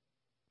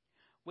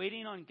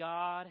 Waiting on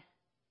God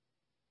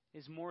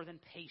is more than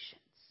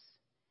patience.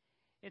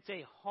 It's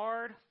a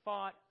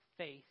hard-fought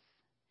faith,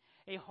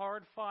 a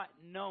hard-fought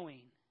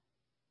knowing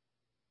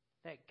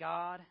that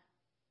God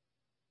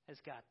has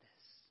got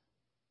this.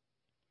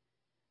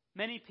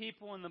 Many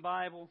people in the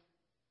Bible,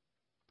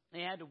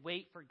 they had to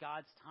wait for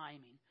God's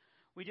timing.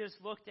 We just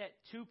looked at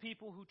two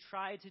people who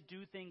tried to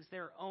do things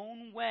their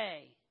own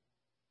way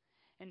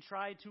and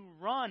tried to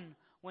run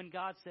when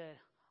God said,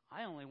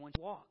 I only want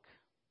to walk.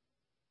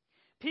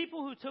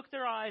 People who took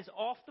their eyes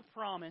off the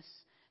promise,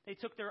 they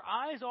took their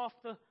eyes off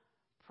the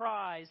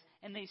prize,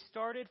 and they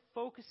started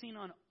focusing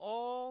on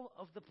all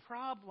of the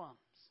problems.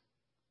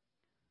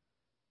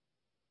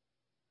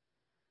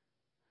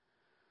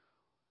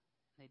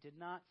 They did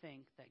not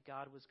think that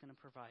God was going to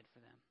provide for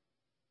them.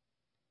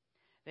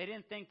 They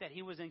didn't think that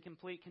He was in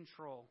complete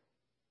control.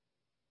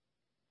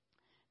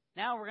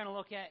 Now we're going to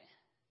look at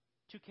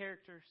two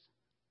characters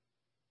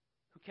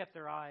who kept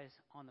their eyes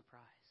on the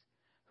prize,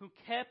 who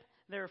kept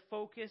their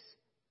focus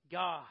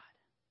God.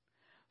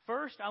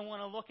 First, I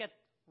want to look at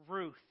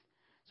Ruth.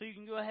 So you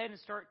can go ahead and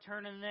start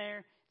turning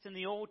there. It's in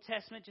the Old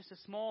Testament, just a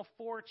small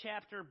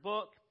 4-chapter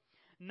book.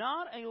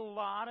 Not a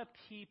lot of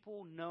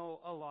people know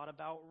a lot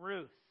about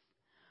Ruth.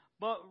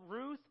 But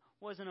Ruth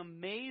was an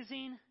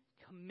amazing,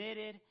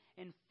 committed,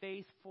 and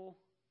faithful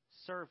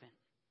servant.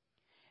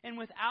 And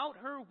without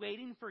her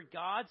waiting for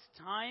God's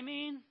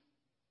timing,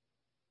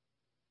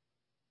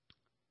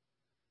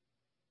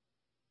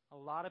 a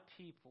lot of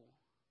people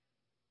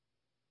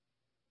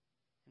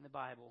in the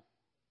Bible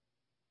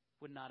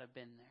would not have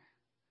been there.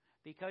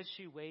 Because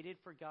she waited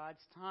for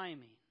God's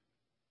timing,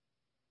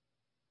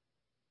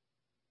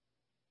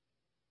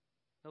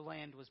 the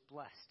land was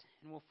blessed.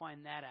 And we'll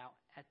find that out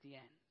at the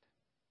end.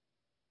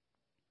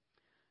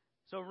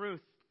 So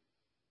Ruth.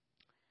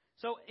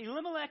 So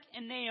Elimelech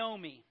and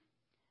Naomi,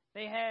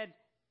 they had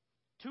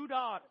two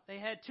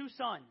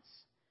sons.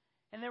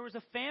 And there was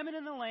a famine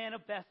in the land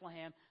of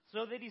Bethlehem,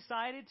 so they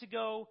decided to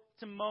go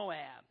to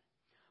Moab.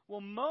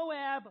 Well,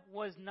 Moab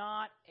was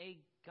not a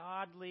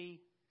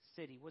godly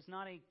city, was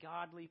not a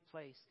godly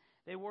place.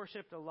 They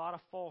worshipped a lot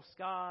of false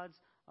gods,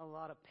 a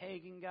lot of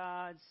pagan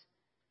gods,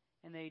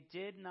 and they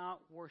did not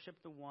worship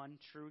the one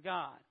true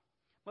God.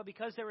 But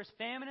because there was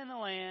famine in the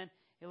land,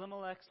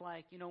 Elimelech's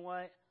like, you know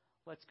what?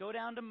 Let's go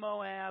down to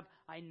Moab.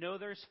 I know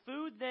there's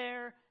food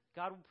there.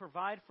 God will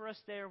provide for us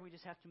there. We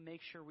just have to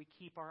make sure we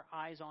keep our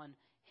eyes on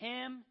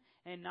Him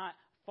and not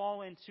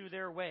fall into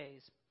their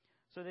ways.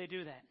 So they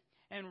do that.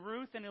 And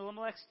Ruth and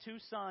Elimelech's two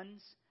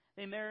sons,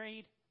 they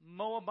married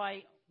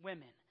Moabite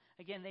women.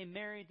 Again, they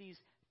married these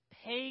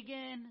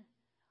pagan,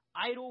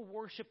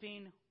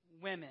 idol-worshiping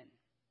women.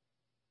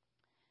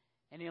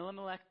 And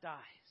Elimelech dies.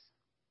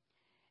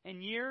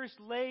 And years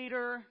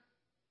later,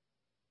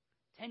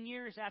 10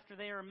 years after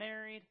they are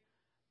married,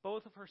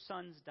 both of her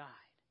sons died.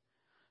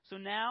 So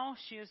now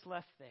she is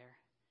left there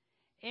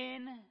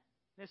in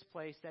this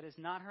place that is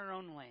not her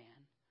own land.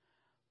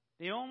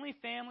 The only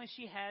family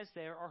she has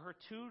there are her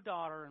two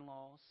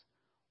daughter-in-laws,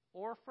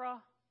 Orpah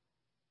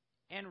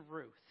and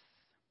Ruth.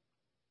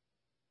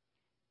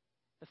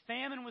 The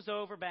famine was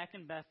over back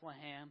in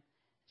Bethlehem.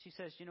 She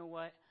says, you know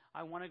what?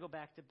 I want to go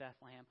back to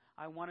Bethlehem.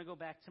 I want to go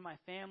back to my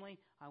family.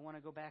 I want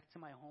to go back to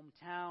my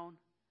hometown.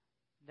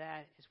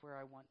 That is where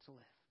I want to live.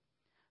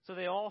 So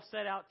they all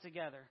set out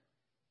together.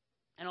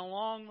 And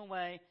along the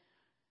way,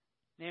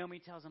 Naomi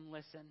tells them,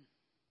 listen,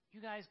 you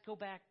guys go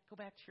back to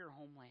your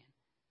homeland.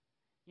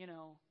 You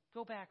know,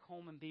 go back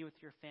home and be with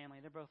your family.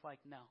 They're both like,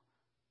 no.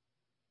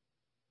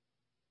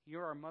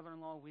 You're our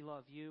mother-in-law. We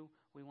love you.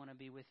 We want to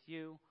be with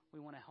you. We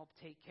want to help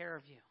take care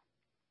of you.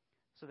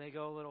 So they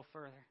go a little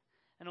further.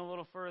 And a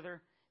little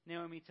further,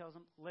 Naomi tells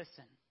them,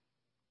 listen,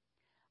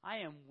 I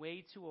am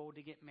way too old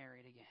to get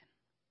married again.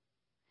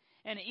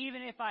 And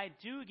even if I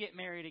do get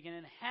married again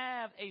and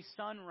have a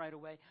son right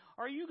away,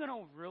 are you going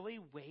to really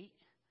wait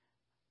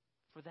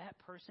for that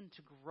person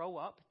to grow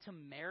up to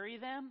marry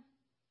them?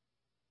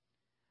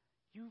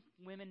 You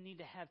women need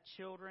to have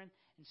children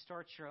and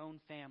start your own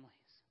families.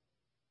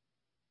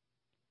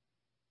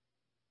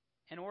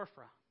 And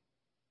Orpha,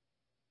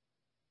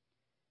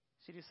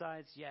 she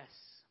decides, yes,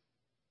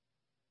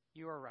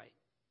 you are right.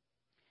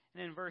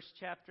 And in verse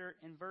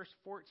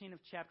 14 of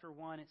chapter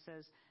 1, it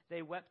says,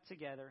 they wept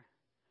together.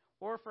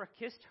 Orpha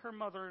kissed her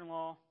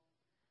mother-in-law,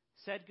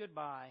 said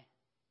goodbye,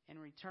 and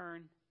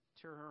returned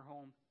to her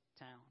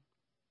hometown.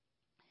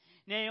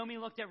 Naomi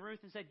looked at Ruth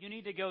and said, you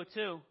need to go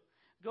too.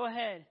 Go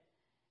ahead.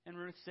 And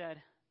Ruth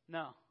said,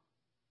 no.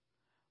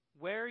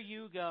 Where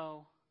you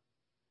go,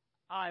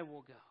 I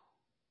will go.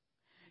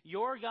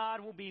 Your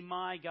God will be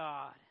my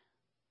God.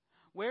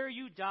 Where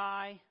you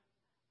die,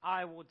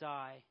 I will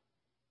die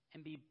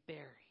and be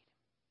buried.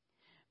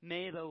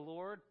 May the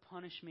Lord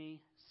punish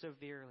me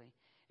severely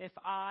if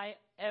I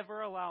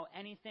ever allow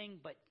anything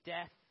but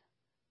death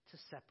to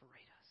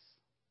separate us.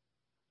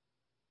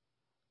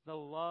 The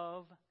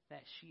love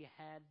that she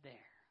had there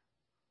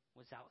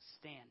was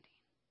outstanding.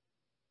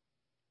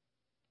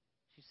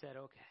 She said,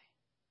 okay.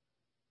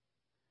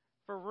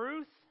 For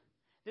Ruth,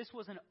 this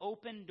was an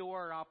open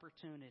door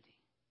opportunity.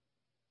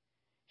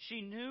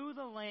 She knew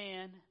the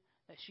land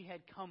that she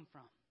had come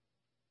from.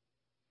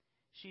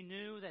 She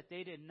knew that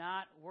they did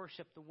not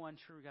worship the one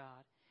true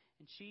God.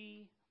 And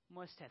she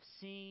must have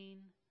seen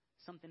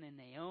something in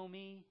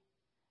Naomi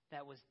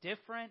that was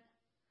different.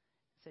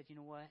 Said, you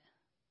know what?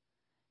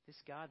 This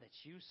God that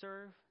you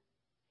serve,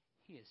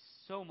 He is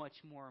so much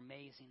more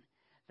amazing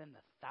than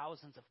the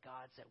thousands of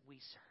gods that we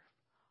serve.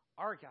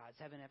 Our gods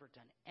haven't ever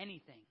done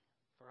anything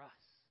for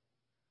us.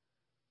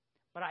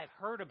 But I've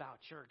heard about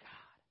your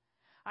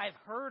God. I've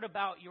heard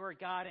about your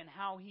God and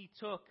how He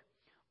took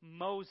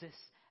Moses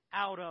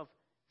out of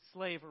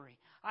slavery.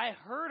 I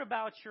heard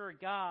about your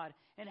God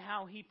and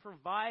how He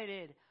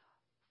provided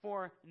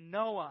for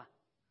Noah.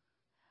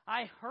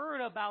 I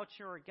heard about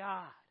your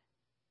God.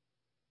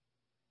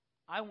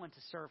 I want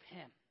to serve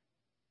Him.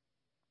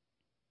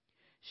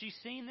 She's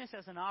seen this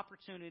as an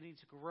opportunity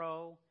to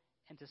grow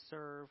and to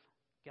serve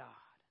God.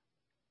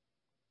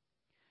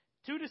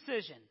 2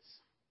 decisions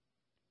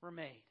were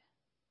made.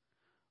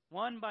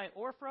 One by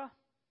Orpha.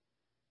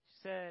 She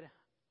said,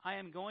 I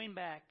am going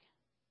back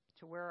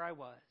to where I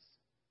was,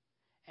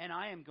 and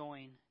I am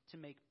going to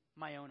make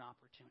my own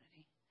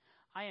opportunity.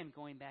 I am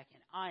going back,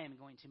 and I am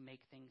going to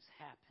make things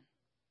happen.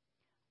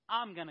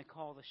 I'm going to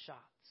call the shots.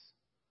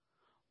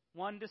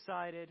 One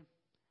decided,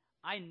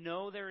 I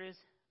know there is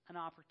an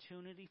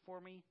opportunity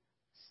for me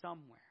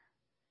somewhere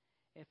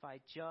if I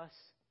just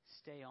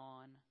stay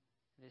on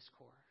this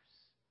course.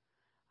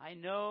 I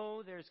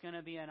know there's going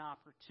to be an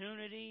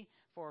opportunity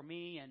for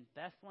me in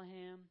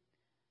Bethlehem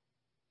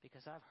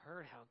because I've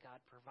heard how God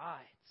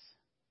provides.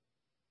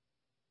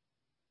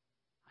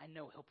 I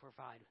know He'll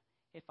provide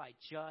if I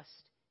just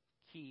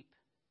keep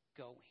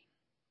going.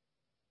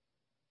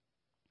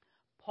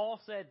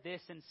 Paul said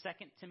this in 2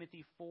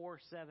 Timothy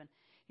 4:7.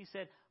 He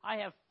said, I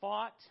have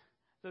fought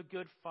the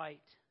good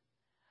fight.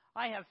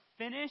 I have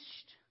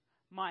finished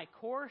my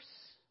course.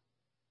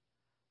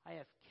 I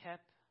have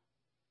kept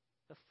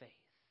the faith.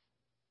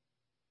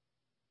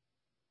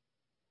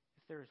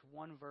 If there is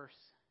one verse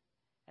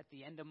at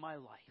the end of my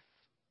life,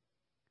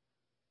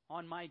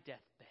 on my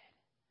deathbed,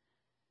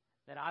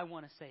 that I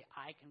want to say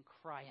I can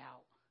cry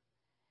out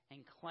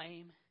and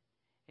claim,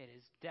 it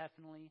is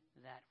definitely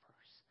that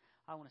verse.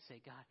 I want to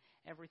say, God,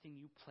 everything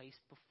you placed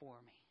before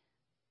me,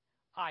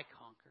 I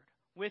conquered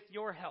with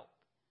your help.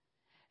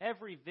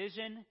 Every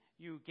vision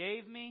you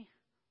gave me,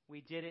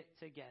 we did it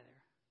together.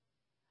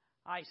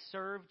 I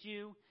served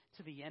you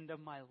to the end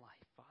of my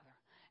life, Father,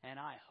 and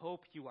I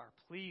hope you are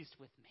pleased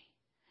with me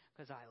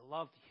because I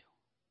love you.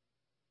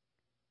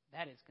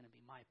 That is going to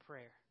be my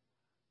prayer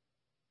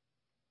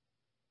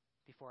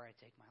before I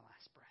take my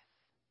last breath.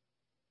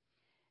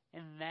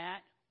 And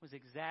that was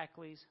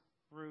exactly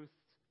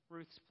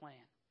Ruth's plan.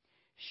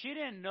 She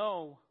didn't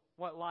know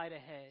what lied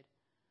ahead,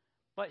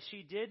 but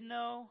she did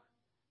know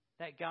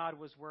that God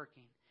was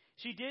working.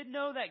 She did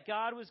know that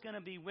God was going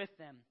to be with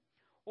them.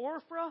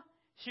 Orpha,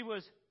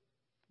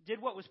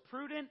 did what was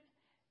prudent,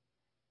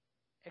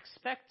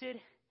 expected,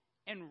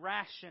 and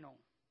rational.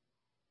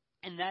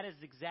 And that is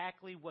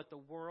exactly what the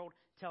world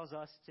tells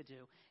us to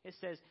do. It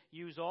says,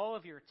 use all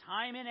of your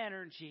time and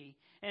energy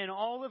and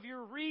all of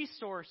your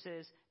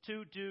resources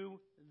to do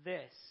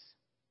this.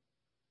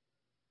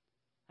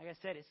 Like I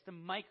said, it's the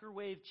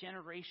microwave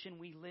generation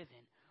we live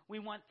in. We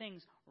want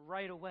things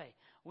right away.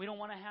 We don't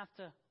want to have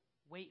to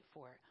wait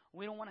for it.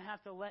 We don't want to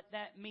have to let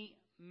that meat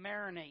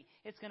marinate.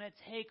 It's going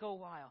to take a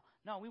while.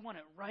 No, we want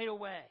it right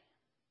away.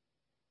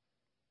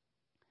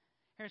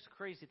 Here's the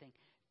crazy thing.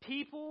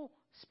 People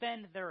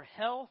spend their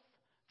health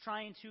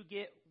trying to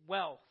get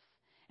wealth.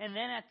 And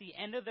then at the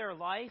end of their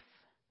life,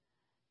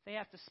 they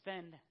have to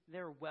spend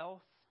their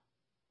wealth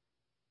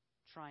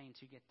trying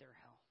to get their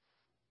health.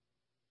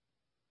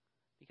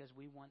 Because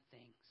we want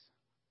things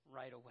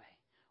right away.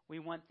 We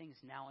want things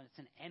now, and it's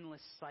an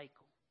endless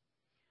cycle.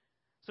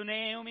 So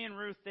Naomi and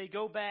Ruth, they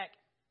go back,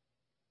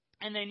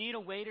 and they need a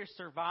way to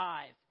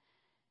survive.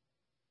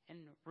 And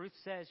Ruth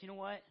says, you know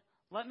what?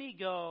 Let me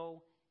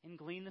go and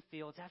glean the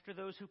fields. After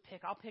those who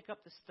pick, I'll pick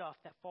up the stuff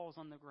that falls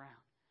on the ground.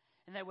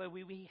 And that way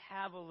we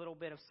have a little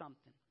bit of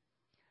something.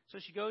 So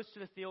she goes to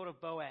the field of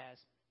Boaz.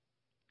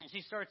 And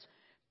she starts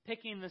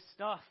picking the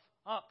stuff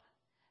up.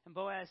 And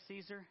Boaz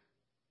sees her.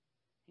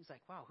 He's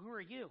like, wow, who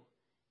are you?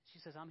 She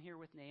says, I'm here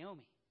with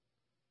Naomi.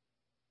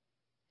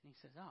 And he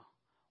says, oh,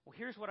 well,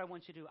 here's what I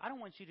want you to do. I don't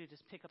want you to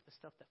just pick up the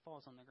stuff that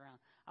falls on the ground.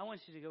 I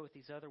want you to go with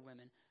these other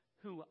women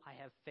who I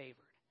have favored.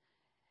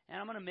 And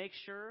I'm going to make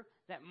sure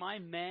that my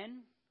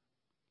men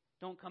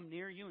don't come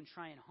near you and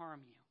try and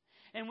harm you.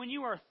 And when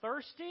you are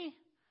thirsty,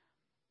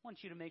 I want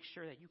you to make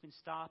sure that you can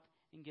stop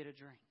and get a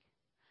drink.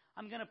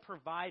 I'm going to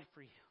provide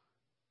for you.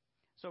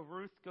 So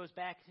Ruth goes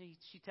back.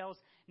 She tells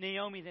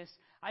Naomi this.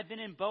 I've been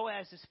in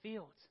Boaz's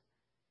fields.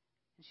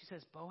 And she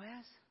says,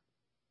 Boaz?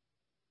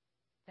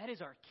 That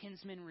is our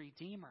kinsman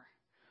redeemer.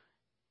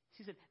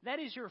 She said, that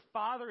is your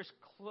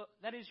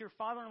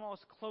father-in-law's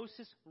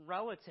closest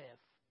relative.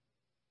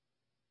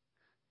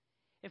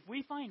 If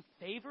we find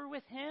favor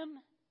with him,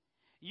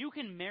 you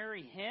can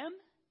marry him,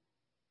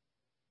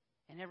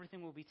 and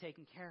everything will be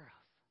taken care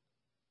of.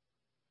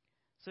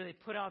 So they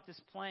put out this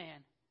plan.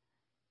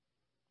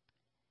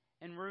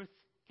 And Ruth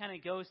kind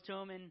of goes to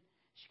him, and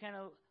she kind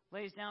of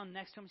lays down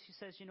next to him. She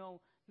says,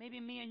 maybe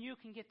me and you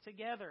can get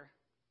together.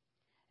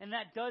 And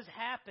that does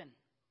happen.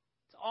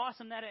 It's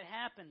awesome that it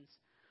happens.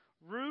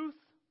 Ruth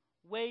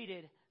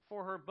waited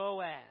for her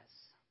Boaz.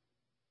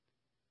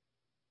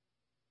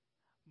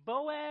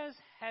 Boaz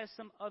has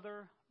some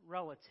other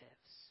relatives.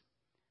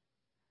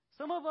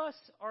 Some of us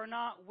are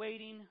not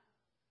waiting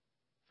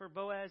for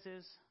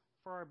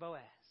our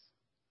Boaz.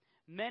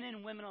 Men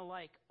and women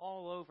alike,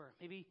 all over.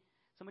 Maybe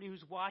somebody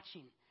who's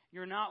watching,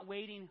 you're not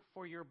waiting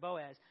for your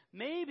Boaz.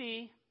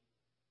 Maybe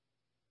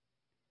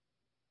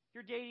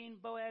you're dating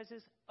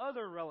Boaz's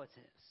other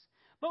relatives.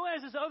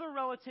 Boaz's other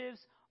relatives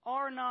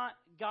are not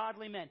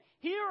godly men.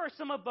 Here are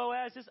some of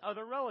Boaz's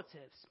other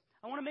relatives.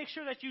 I want to make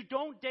sure that you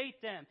don't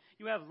date them.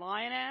 You have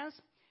lying as,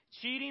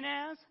 cheating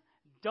as,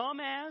 dumb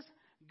as,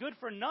 good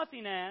for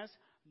nothing as,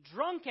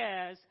 drunk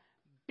as,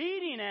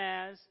 beating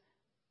as.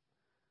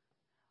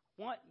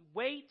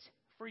 Wait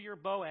for your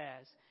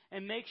Boaz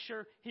and make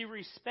sure he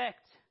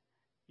respects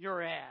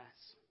your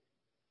ass.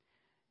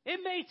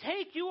 It may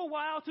take you a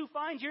while to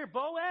find your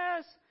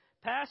Boaz.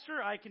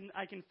 Pastor, I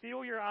can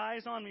feel your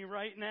eyes on me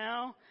right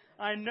now.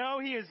 I know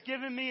he is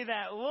giving me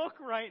that look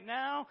right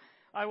now.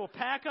 I will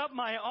pack up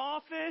my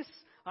office.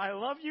 I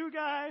love you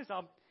guys.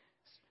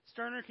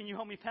 Sterner, can you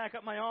help me pack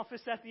up my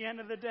office at the end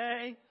of the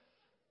day?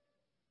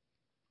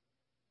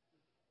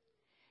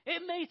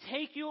 It may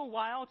take you a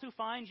while to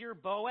find your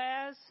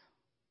Boaz.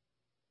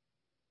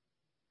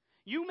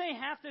 You may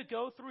have to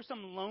go through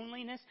some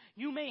loneliness.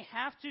 You may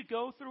have to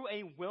go through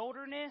a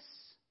wilderness.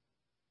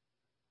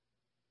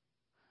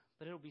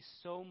 But it'll be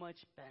so much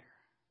better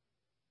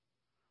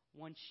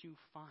once you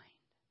find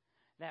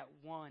that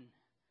one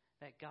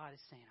that God is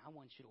saying, I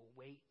want you to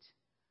wait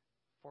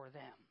for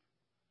them.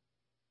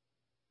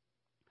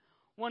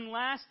 One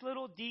last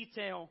little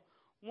detail,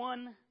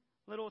 one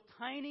little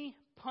tiny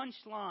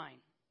punchline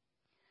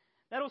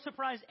that'll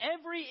surprise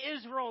every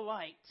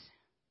Israelite.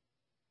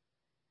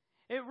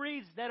 It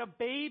reads that a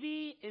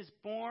baby is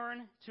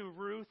born to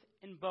Ruth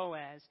and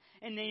Boaz,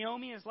 and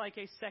Naomi is like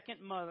a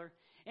second mother,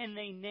 and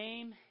they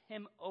name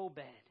him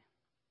Obed.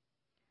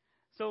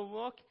 So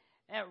look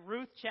at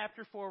Ruth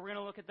chapter 4. We're going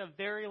to look at the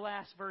very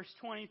last verse,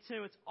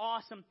 22. It's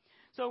awesome.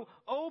 So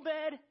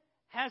Obed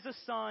has a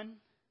son,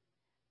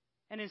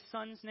 and his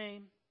son's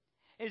name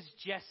is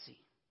Jesse.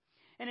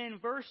 And in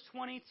verse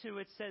 22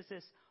 it says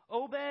this,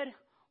 Obed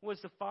was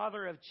the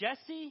father of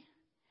Jesse,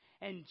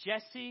 and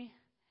Jesse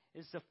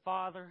is the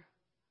father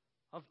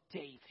of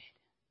David.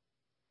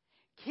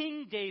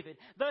 King David,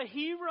 the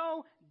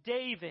hero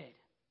David.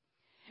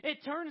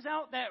 It turns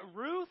out that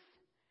Ruth,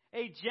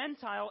 a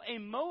Gentile, a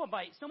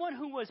Moabite, someone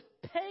who was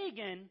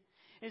pagan,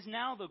 is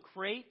now the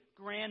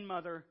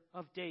great-grandmother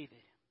of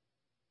David.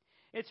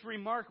 It's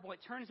remarkable. It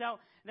turns out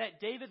that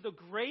David, the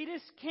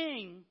greatest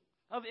king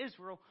of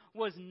Israel,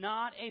 was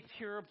not a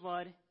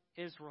pure-blood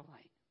Israelite.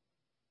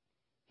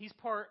 He's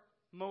part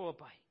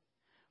Moabite,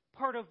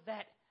 part of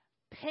that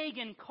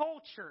pagan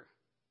culture.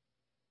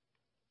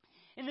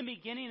 In the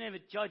beginning of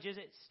Judges,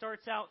 it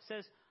starts out,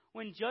 says,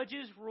 when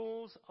Judges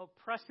rules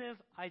oppressive,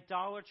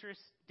 idolatrous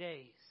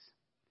days.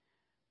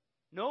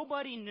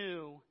 Nobody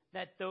knew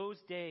that those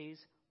days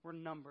were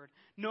numbered.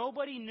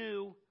 Nobody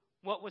knew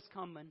what was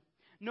coming.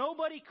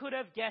 Nobody could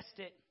have guessed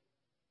it.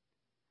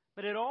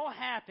 But it all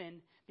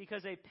happened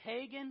because a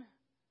pagan,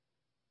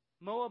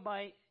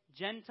 Moabite,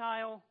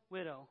 Gentile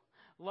widow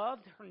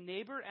loved her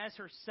neighbor as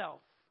herself.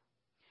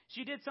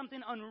 She did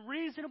something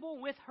unreasonable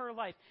with her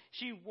life.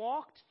 She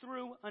walked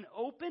through an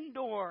open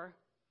door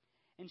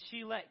and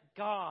she let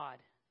God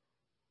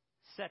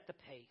set the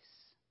pace.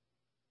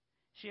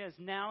 She has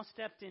now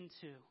stepped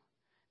into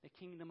the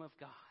kingdom of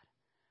God.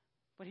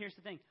 But here's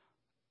the thing.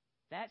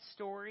 that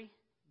story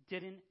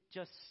didn't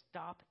just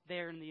stop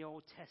there in the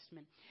Old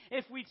Testament.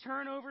 If we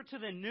turn over to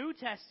the New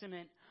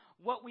Testament,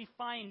 what we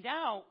find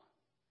out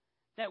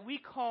that we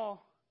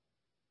call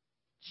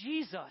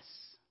Jesus,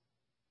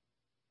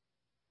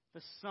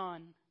 the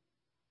Son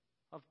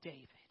of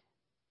David.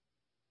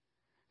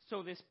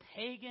 So this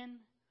pagan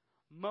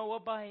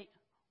Moabite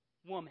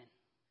woman,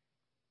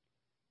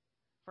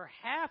 for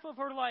half of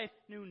her life,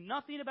 knew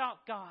nothing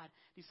about God,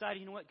 decided,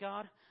 you know what,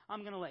 God,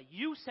 I'm going to let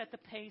you set the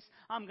pace.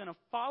 I'm going to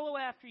follow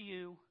after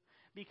you,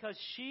 because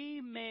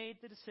she made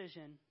the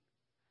decision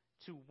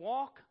to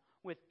walk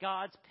with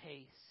God's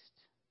pace.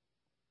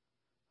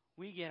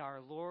 We get our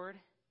Lord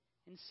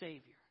and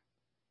Savior,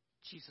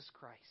 Jesus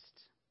Christ.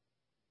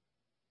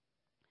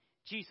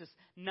 Jesus,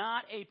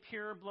 not a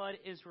pure-blood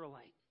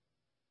Israelite.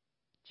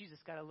 Jesus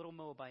got a little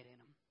Moabite in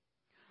him.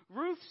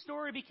 Ruth's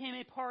story became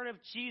a part of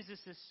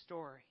Jesus'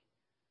 story.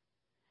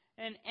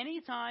 And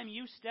anytime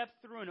you step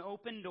through an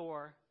open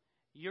door,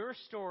 your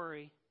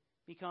story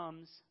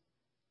becomes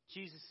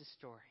Jesus'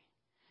 story.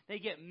 They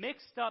get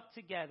mixed up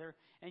together,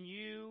 and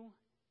you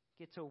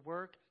get to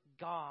work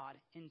God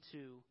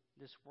into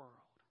this world.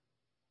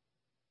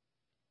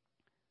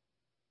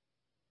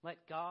 Let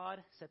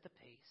God set the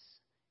pace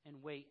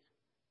and wait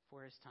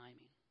for His timing.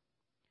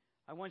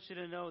 I want you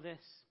to know this.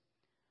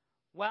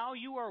 While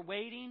you are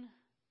waiting,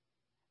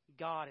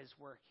 God is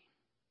working.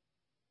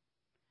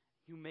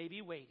 You may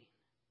be waiting,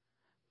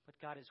 but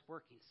God is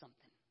working something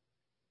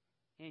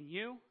in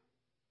you,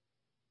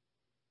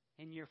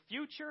 in your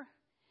future,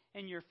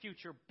 in your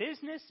future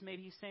business.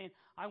 Maybe He's saying,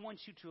 I want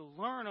you to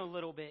learn a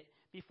little bit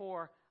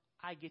before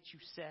I get you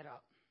set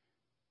up.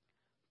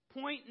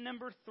 Point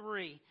number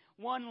 3.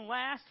 One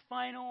last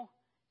final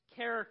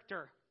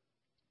character.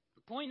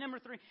 Point number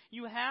 3.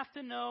 You have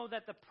to know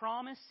that the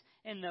promise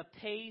and the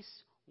pace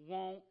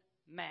won't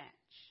match.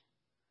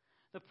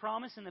 The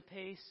promise and the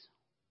pace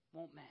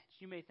won't match.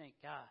 You may think,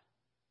 God,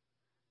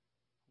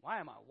 why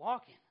am I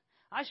walking?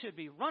 I should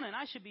be running.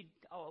 I should be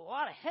a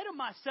lot ahead of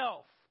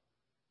myself.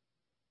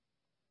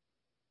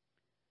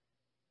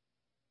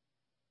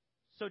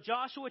 So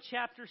Joshua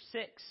chapter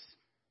 6.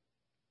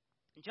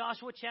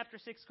 Joshua chapter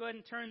 6, go ahead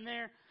and turn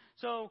there.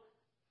 So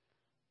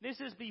this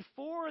is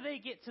before they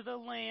get to the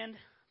land,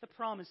 the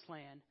promised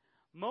land.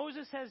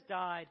 Moses has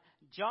died.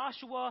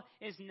 Joshua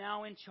is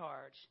now in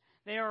charge.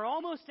 They are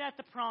almost at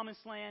the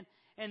promised land,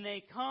 and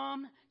they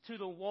come to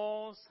the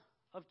walls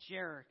of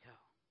Jericho.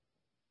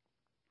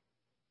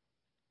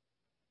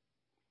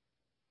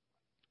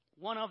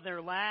 One of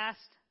their last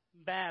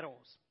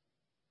battles.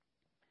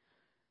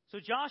 So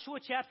Joshua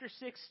chapter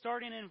 6,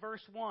 starting in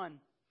verse 1.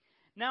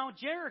 Now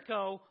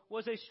Jericho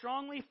was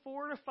strongly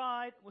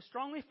fortified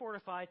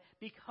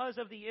because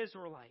of the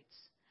Israelites.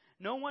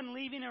 No one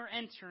leaving or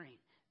entering.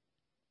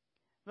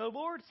 The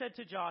Lord said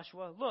to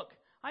Joshua, look,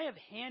 I have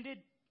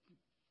handed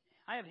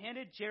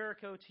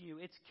Jericho to you,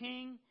 its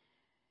king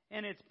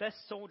and its best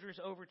soldiers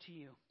over to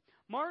you.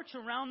 March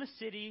around the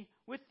city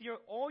with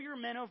all your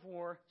men of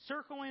war,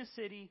 circling the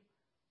city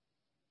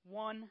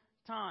one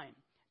time.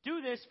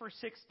 Do this for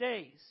 6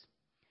 days.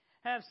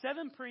 Have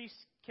 7 priests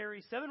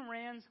carry 7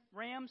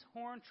 rams,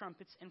 horn,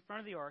 trumpets in front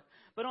of the ark.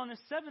 But on the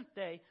 7th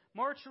day,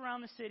 march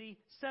around the city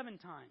 7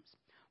 times.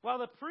 While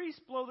the priests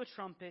blow the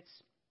trumpets,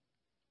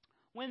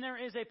 when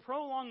there is a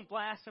prolonged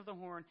blast of the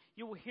horn,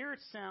 you will hear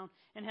its sound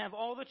and have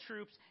all the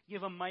troops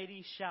give a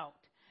mighty shout.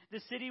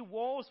 The city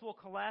walls will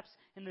collapse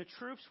and the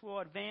troops will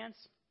advance,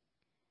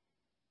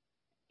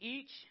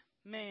 each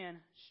man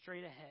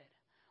straight ahead.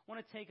 I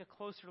want to take a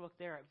closer look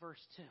there at verse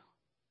 2.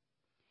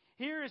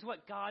 Here is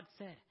what God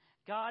said.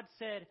 God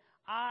said,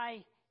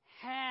 I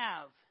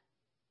have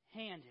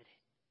handed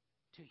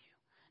it to you.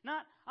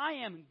 Not, I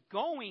am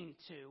going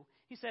to.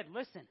 He said,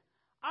 listen,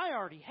 I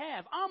already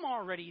have. I'm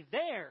already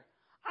there.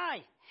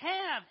 I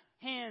have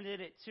handed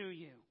it to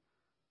you.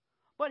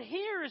 But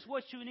here is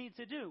what you need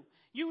to do.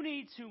 You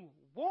need to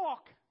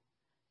walk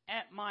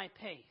at my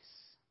pace.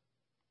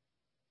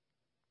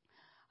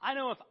 I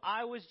know if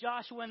I was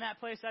Joshua in that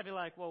place, I'd be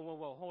like,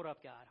 whoa, hold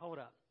up, God, hold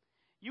up.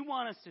 You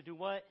want us to do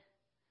what?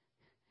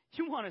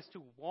 You want us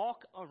to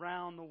walk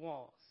around the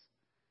walls.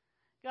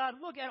 God,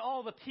 look at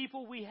all the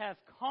people we have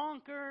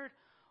conquered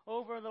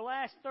over the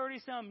last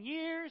 30-some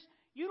years.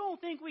 You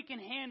don't think we can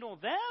handle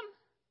them?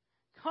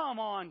 Come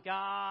on,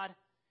 God.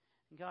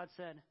 And God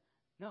said,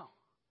 no,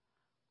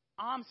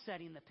 I'm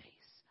setting the pace.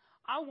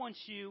 I want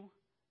you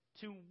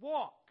to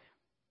walk.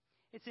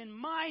 It's in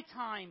my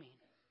timing.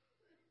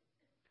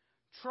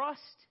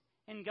 Trust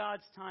in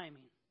God's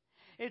timing.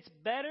 It's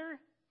better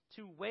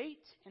to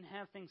wait and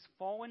have things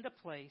fall into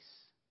place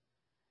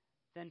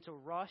than to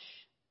rush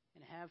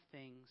and have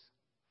things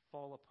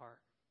fall apart.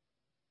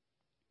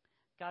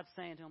 God's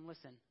saying to him,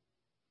 listen,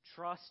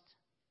 trust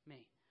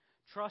me.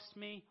 Trust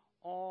me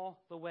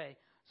all the way.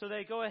 So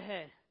they go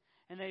ahead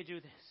and they do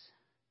this.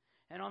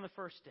 And on the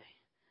first day,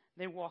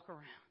 they walk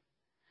around.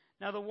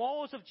 Now the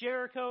walls of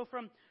Jericho,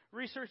 from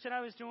research that I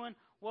was doing,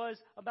 was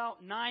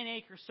about 9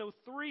 acres. So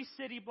 3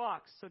 city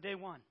blocks. So day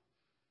 1,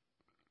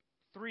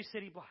 3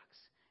 city blocks.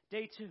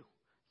 Day 2,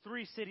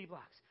 3 city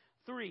blocks.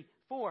 3,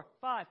 4,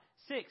 5,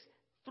 6,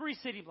 3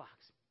 city blocks.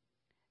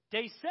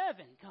 Day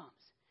 7 comes.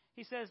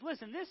 He says,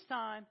 listen, this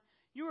time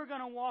you are going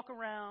to walk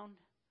around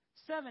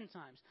 7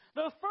 times.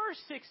 The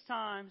first 6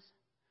 times,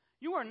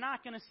 you are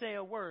not going to say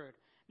a word.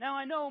 Now,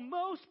 I know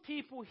most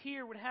people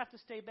here would have to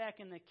stay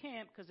back in the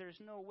camp because there's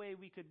no way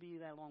we could be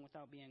that long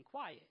without being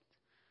quiet.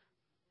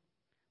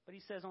 But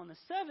he says on the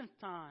 7th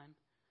time,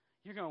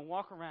 you're going to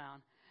walk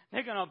around.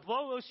 They're going to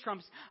blow those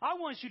trumpets. I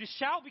want you to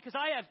shout because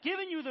I have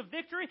given you the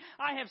victory.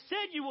 I have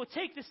said you will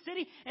take the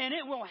city, and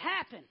it will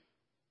happen.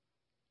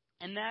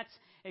 And that's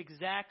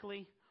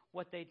exactly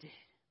what they did.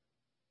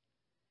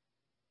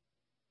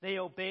 They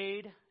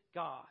obeyed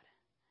God.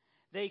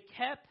 They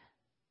kept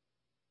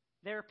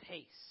their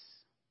pace.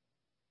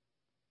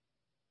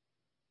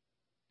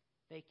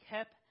 They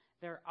kept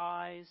their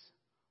eyes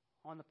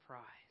on the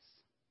prize.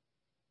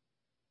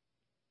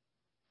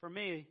 For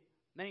me,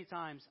 many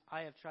times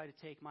I have tried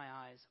to take my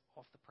eyes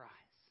off the prize.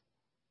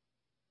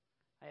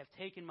 I have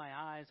taken my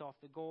eyes off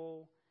the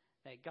goal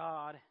that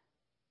God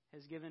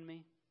has given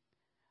me.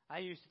 I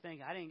used to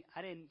think I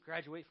didn't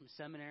graduate from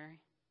seminary.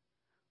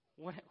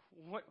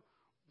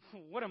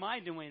 What am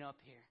I doing up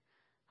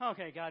here?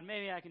 Okay, God,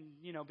 maybe I can,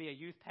 be a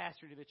youth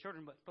pastor to the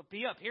children, but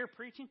be up here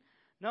preaching?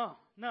 No.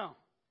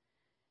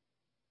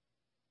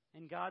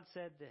 And God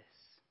said this.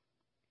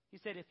 He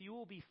said, if you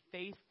will be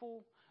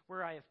faithful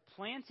where I have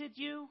planted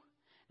you,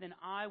 then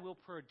I will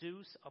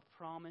produce a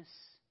promise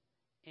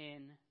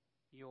in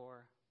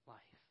your life.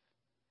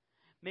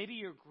 Maybe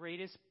your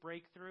greatest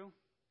breakthrough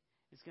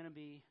is going to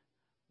be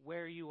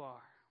where you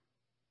are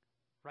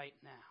right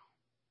now.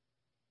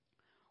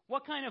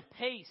 What kind of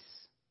pace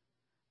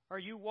are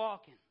you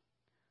walking?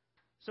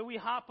 So we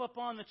hop up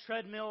on the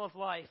treadmill of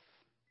life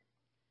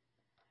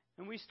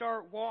and we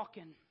start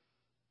walking.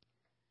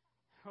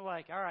 We're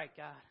like, all right,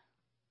 God,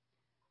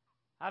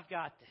 I've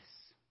got this.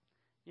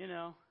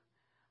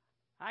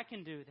 I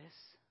can do this.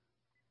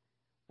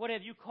 What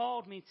have you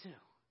called me to?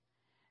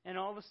 And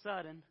all of a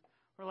sudden,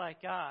 we're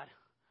like, God,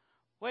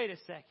 wait a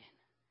second.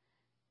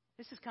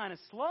 This is kind of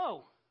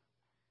slow.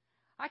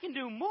 I can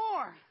do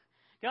more.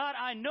 God,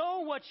 I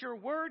know what your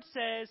word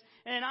says,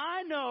 and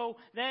I know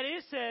that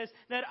it says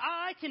that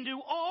I can do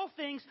all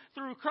things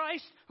through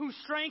Christ who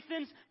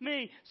strengthens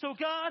me. So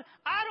God,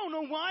 I don't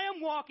know why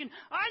I'm walking.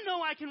 I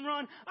know I can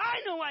run.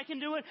 I know I can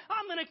do it.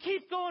 I'm going to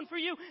keep going for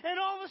you. And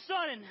all of a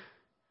sudden,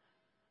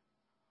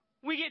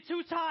 we get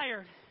too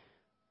tired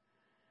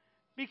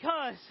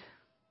because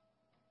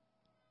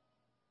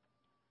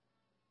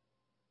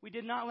we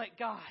did not let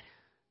God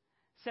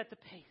set the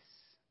pace.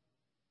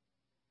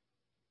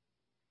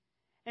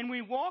 And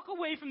we walk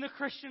away from the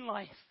Christian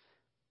life.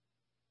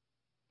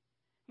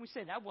 And we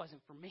say, that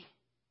wasn't for me.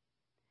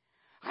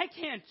 I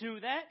can't do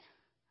that.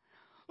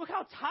 Look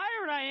how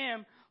tired I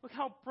am. Look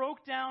how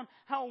broke down,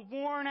 how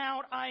worn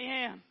out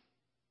I am.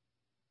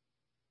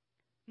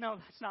 No,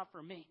 that's not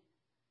for me.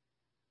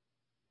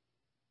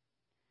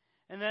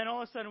 And then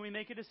all of a sudden we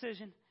make a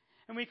decision.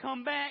 And we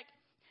come back.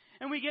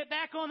 And we get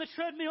back on the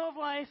treadmill of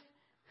life.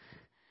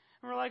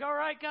 And we're like, all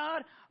right,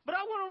 God, but I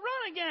want to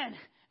run again.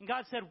 And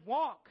God said,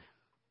 walk.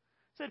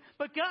 Said,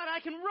 but God, I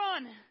can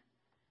run.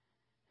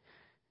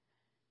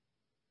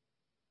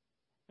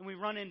 And we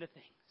run into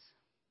things.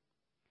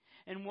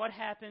 And what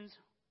happens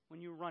when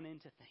you run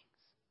into things?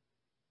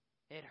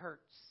 It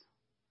hurts.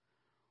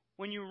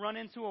 When you run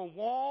into a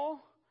wall,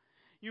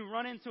 you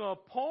run into a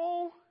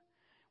pole,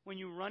 when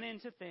you run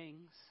into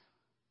things,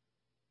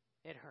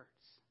 it hurts.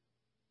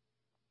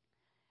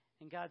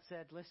 And God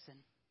said, listen,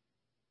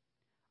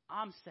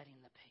 I'm setting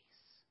the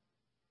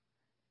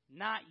pace,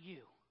 not you.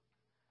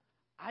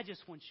 I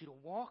just want you to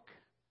walk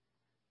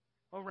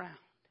around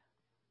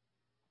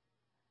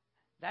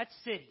that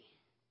city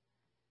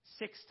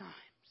 6 times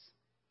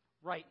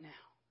right now.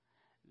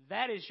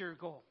 That is your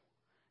goal,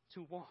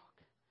 to walk.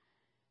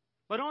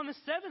 But on the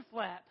 7th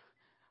lap,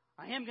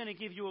 I am going to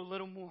give you a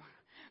little more.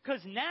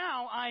 Because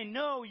now I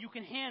know you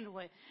can handle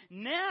it.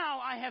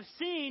 Now I have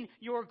seen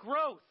your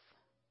growth.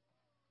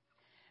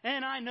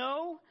 And I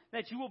know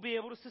that you will be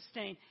able to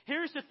sustain.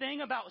 Here's the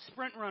thing about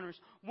sprint runners.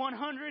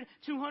 100,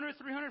 200,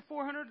 300,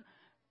 400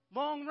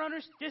 long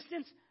runners,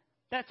 distance,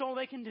 that's all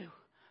they can do.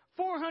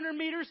 400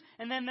 meters,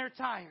 and then they're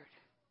tired.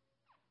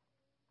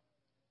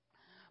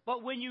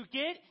 But when you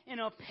get in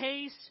a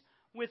pace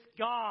with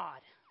God,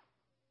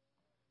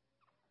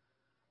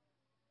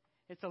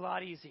 it's a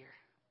lot easier.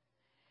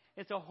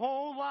 It's a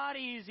whole lot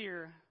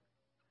easier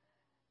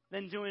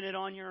than doing it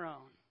on your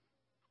own.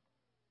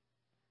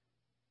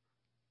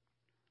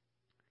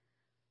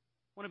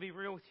 I want to be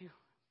real with you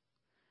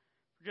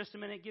for just a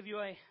minute, give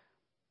you a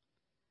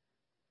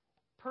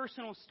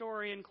personal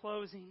story in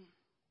closing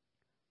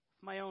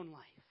of my own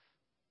life.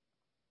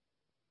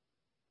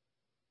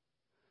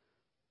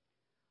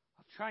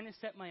 Of trying to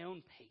set my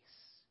own pace.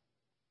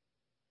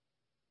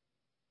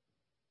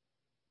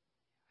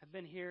 I've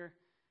been here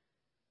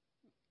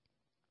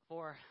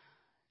for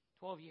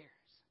 12 years.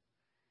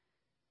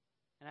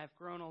 And I've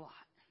grown a lot.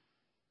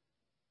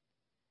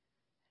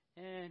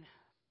 And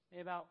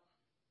about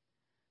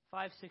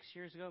 5-6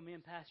 years ago, me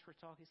and Pastor were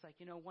talking. He's like,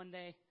 one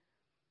day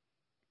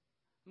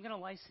I'm going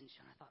to license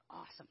you. And I thought,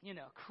 awesome,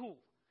 cool.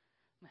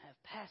 I'm going to have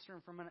pastor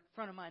in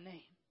front of my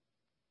name.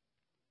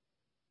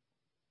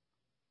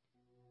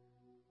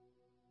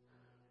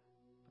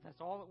 But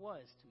that's all it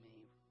was to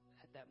me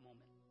at that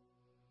moment.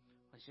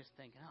 I was just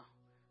thinking, I'm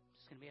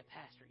just going to be a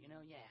pastor,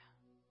 yeah.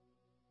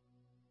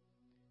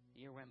 The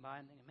year went by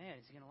and thinking, man,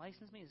 is he going to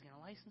license me? Is he going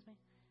to license me?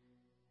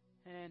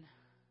 And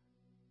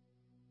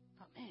I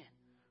thought, man,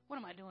 what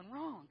am I doing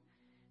wrong?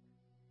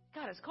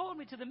 God has called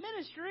me to the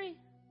ministry,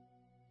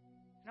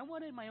 and I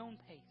wanted my own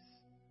pace.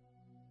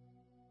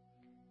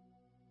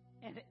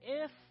 And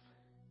if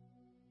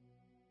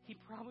he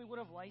probably would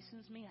have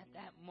licensed me at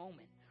that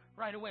moment,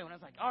 right away, when I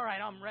was like, all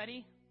right, I'm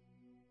ready,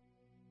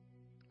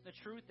 the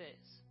truth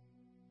is,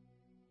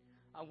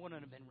 I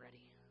wouldn't have been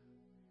ready.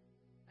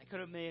 I could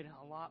have made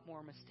a lot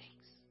more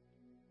mistakes.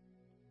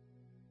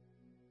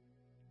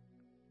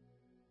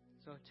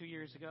 So 2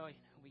 years ago,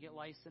 we get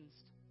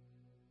licensed.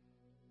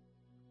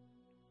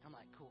 I'm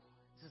like, cool,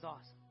 this is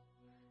awesome,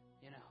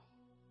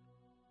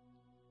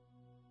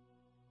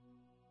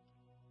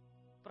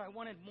 But I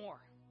wanted more.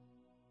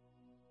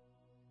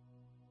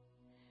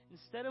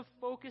 Instead of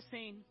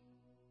focusing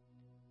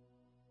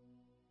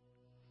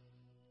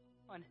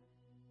on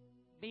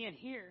being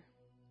here,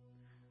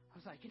 I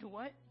was like, you know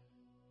what?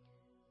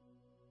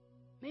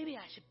 Maybe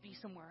I should be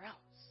somewhere else.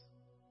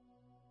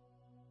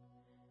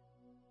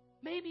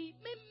 Maybe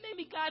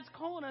God's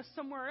calling us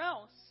somewhere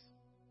else.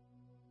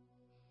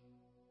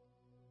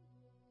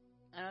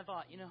 And I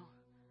thought,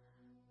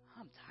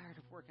 I'm tired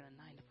of working a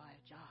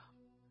 9-to-5 job.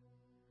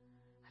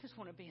 I just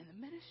want to be in the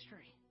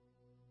ministry.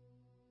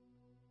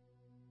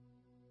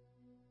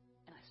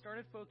 And I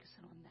started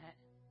focusing on that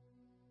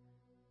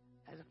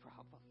as a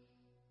problem.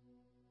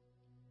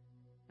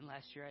 And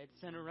last year I had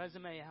sent a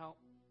resume out.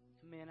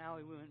 And me and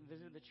Allie, we went and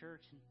visited the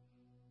church. And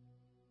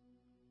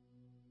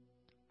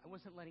I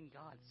wasn't letting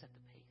God set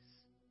the pace.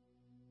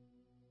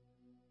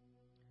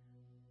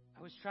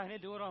 I was trying to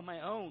do it on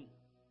my own.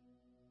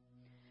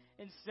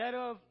 Instead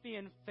of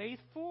being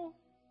faithful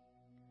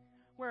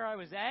where I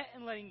was at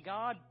and letting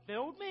God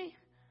build me,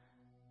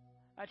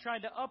 I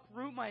tried to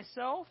uproot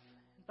myself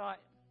and thought,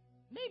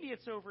 maybe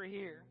it's over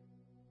here.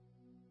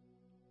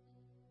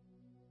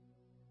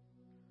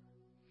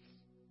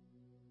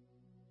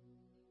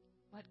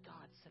 Let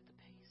God set the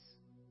pace.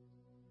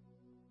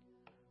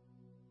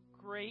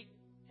 Great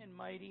and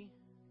mighty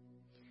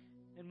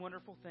and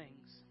wonderful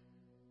things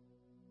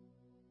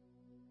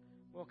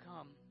will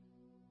come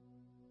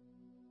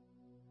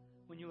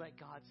when you let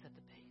God set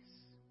the pace.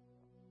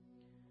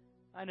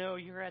 I know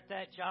you're at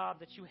that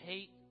job that you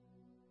hate,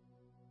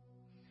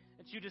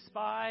 that you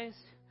despise,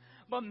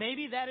 but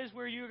maybe that is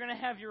where you're going to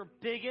have your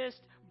biggest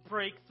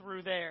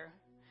breakthrough there.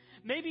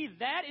 Maybe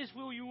that is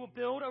where you will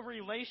build a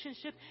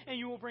relationship and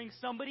you will bring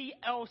somebody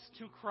else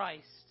to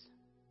Christ.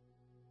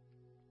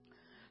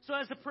 So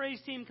as the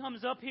praise team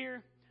comes up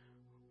here,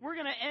 we're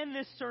going to end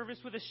this service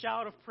with a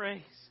shout of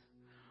praise.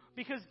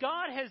 Because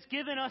God has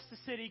given us the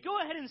city. Go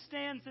ahead and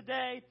stand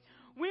today.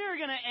 We are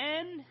going to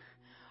end.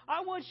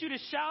 I want you to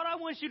shout. I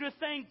want you to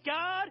thank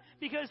God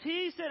because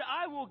He said,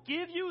 I will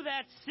give you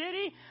that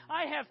city.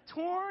 I have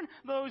torn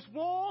those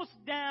walls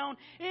down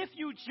if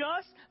you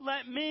just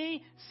let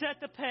me set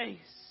the pace.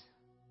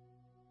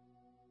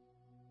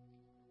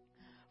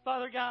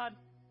 Father God,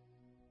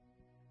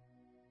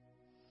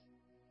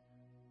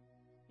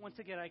 once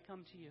again I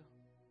come to you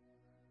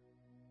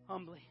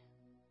humbly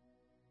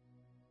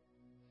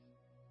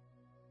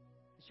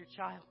as your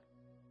child,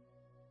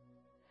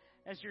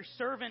 as your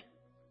servant,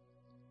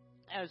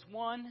 as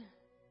one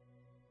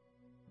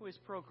who is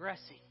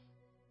progressing.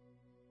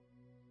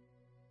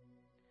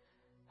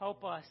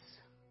 Help us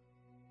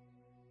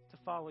to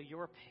follow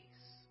your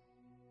pace,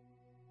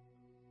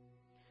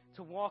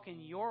 to walk in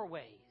your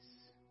ways,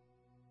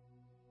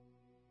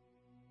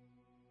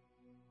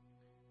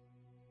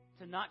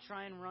 to not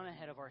try and run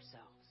ahead of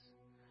ourselves,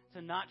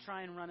 to not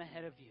try and run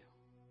ahead of you,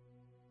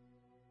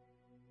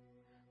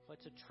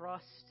 but to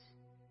trust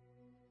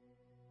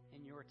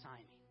in your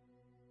timing.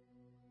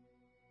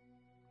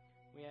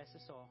 We ask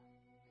this all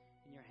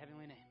in your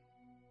heavenly name.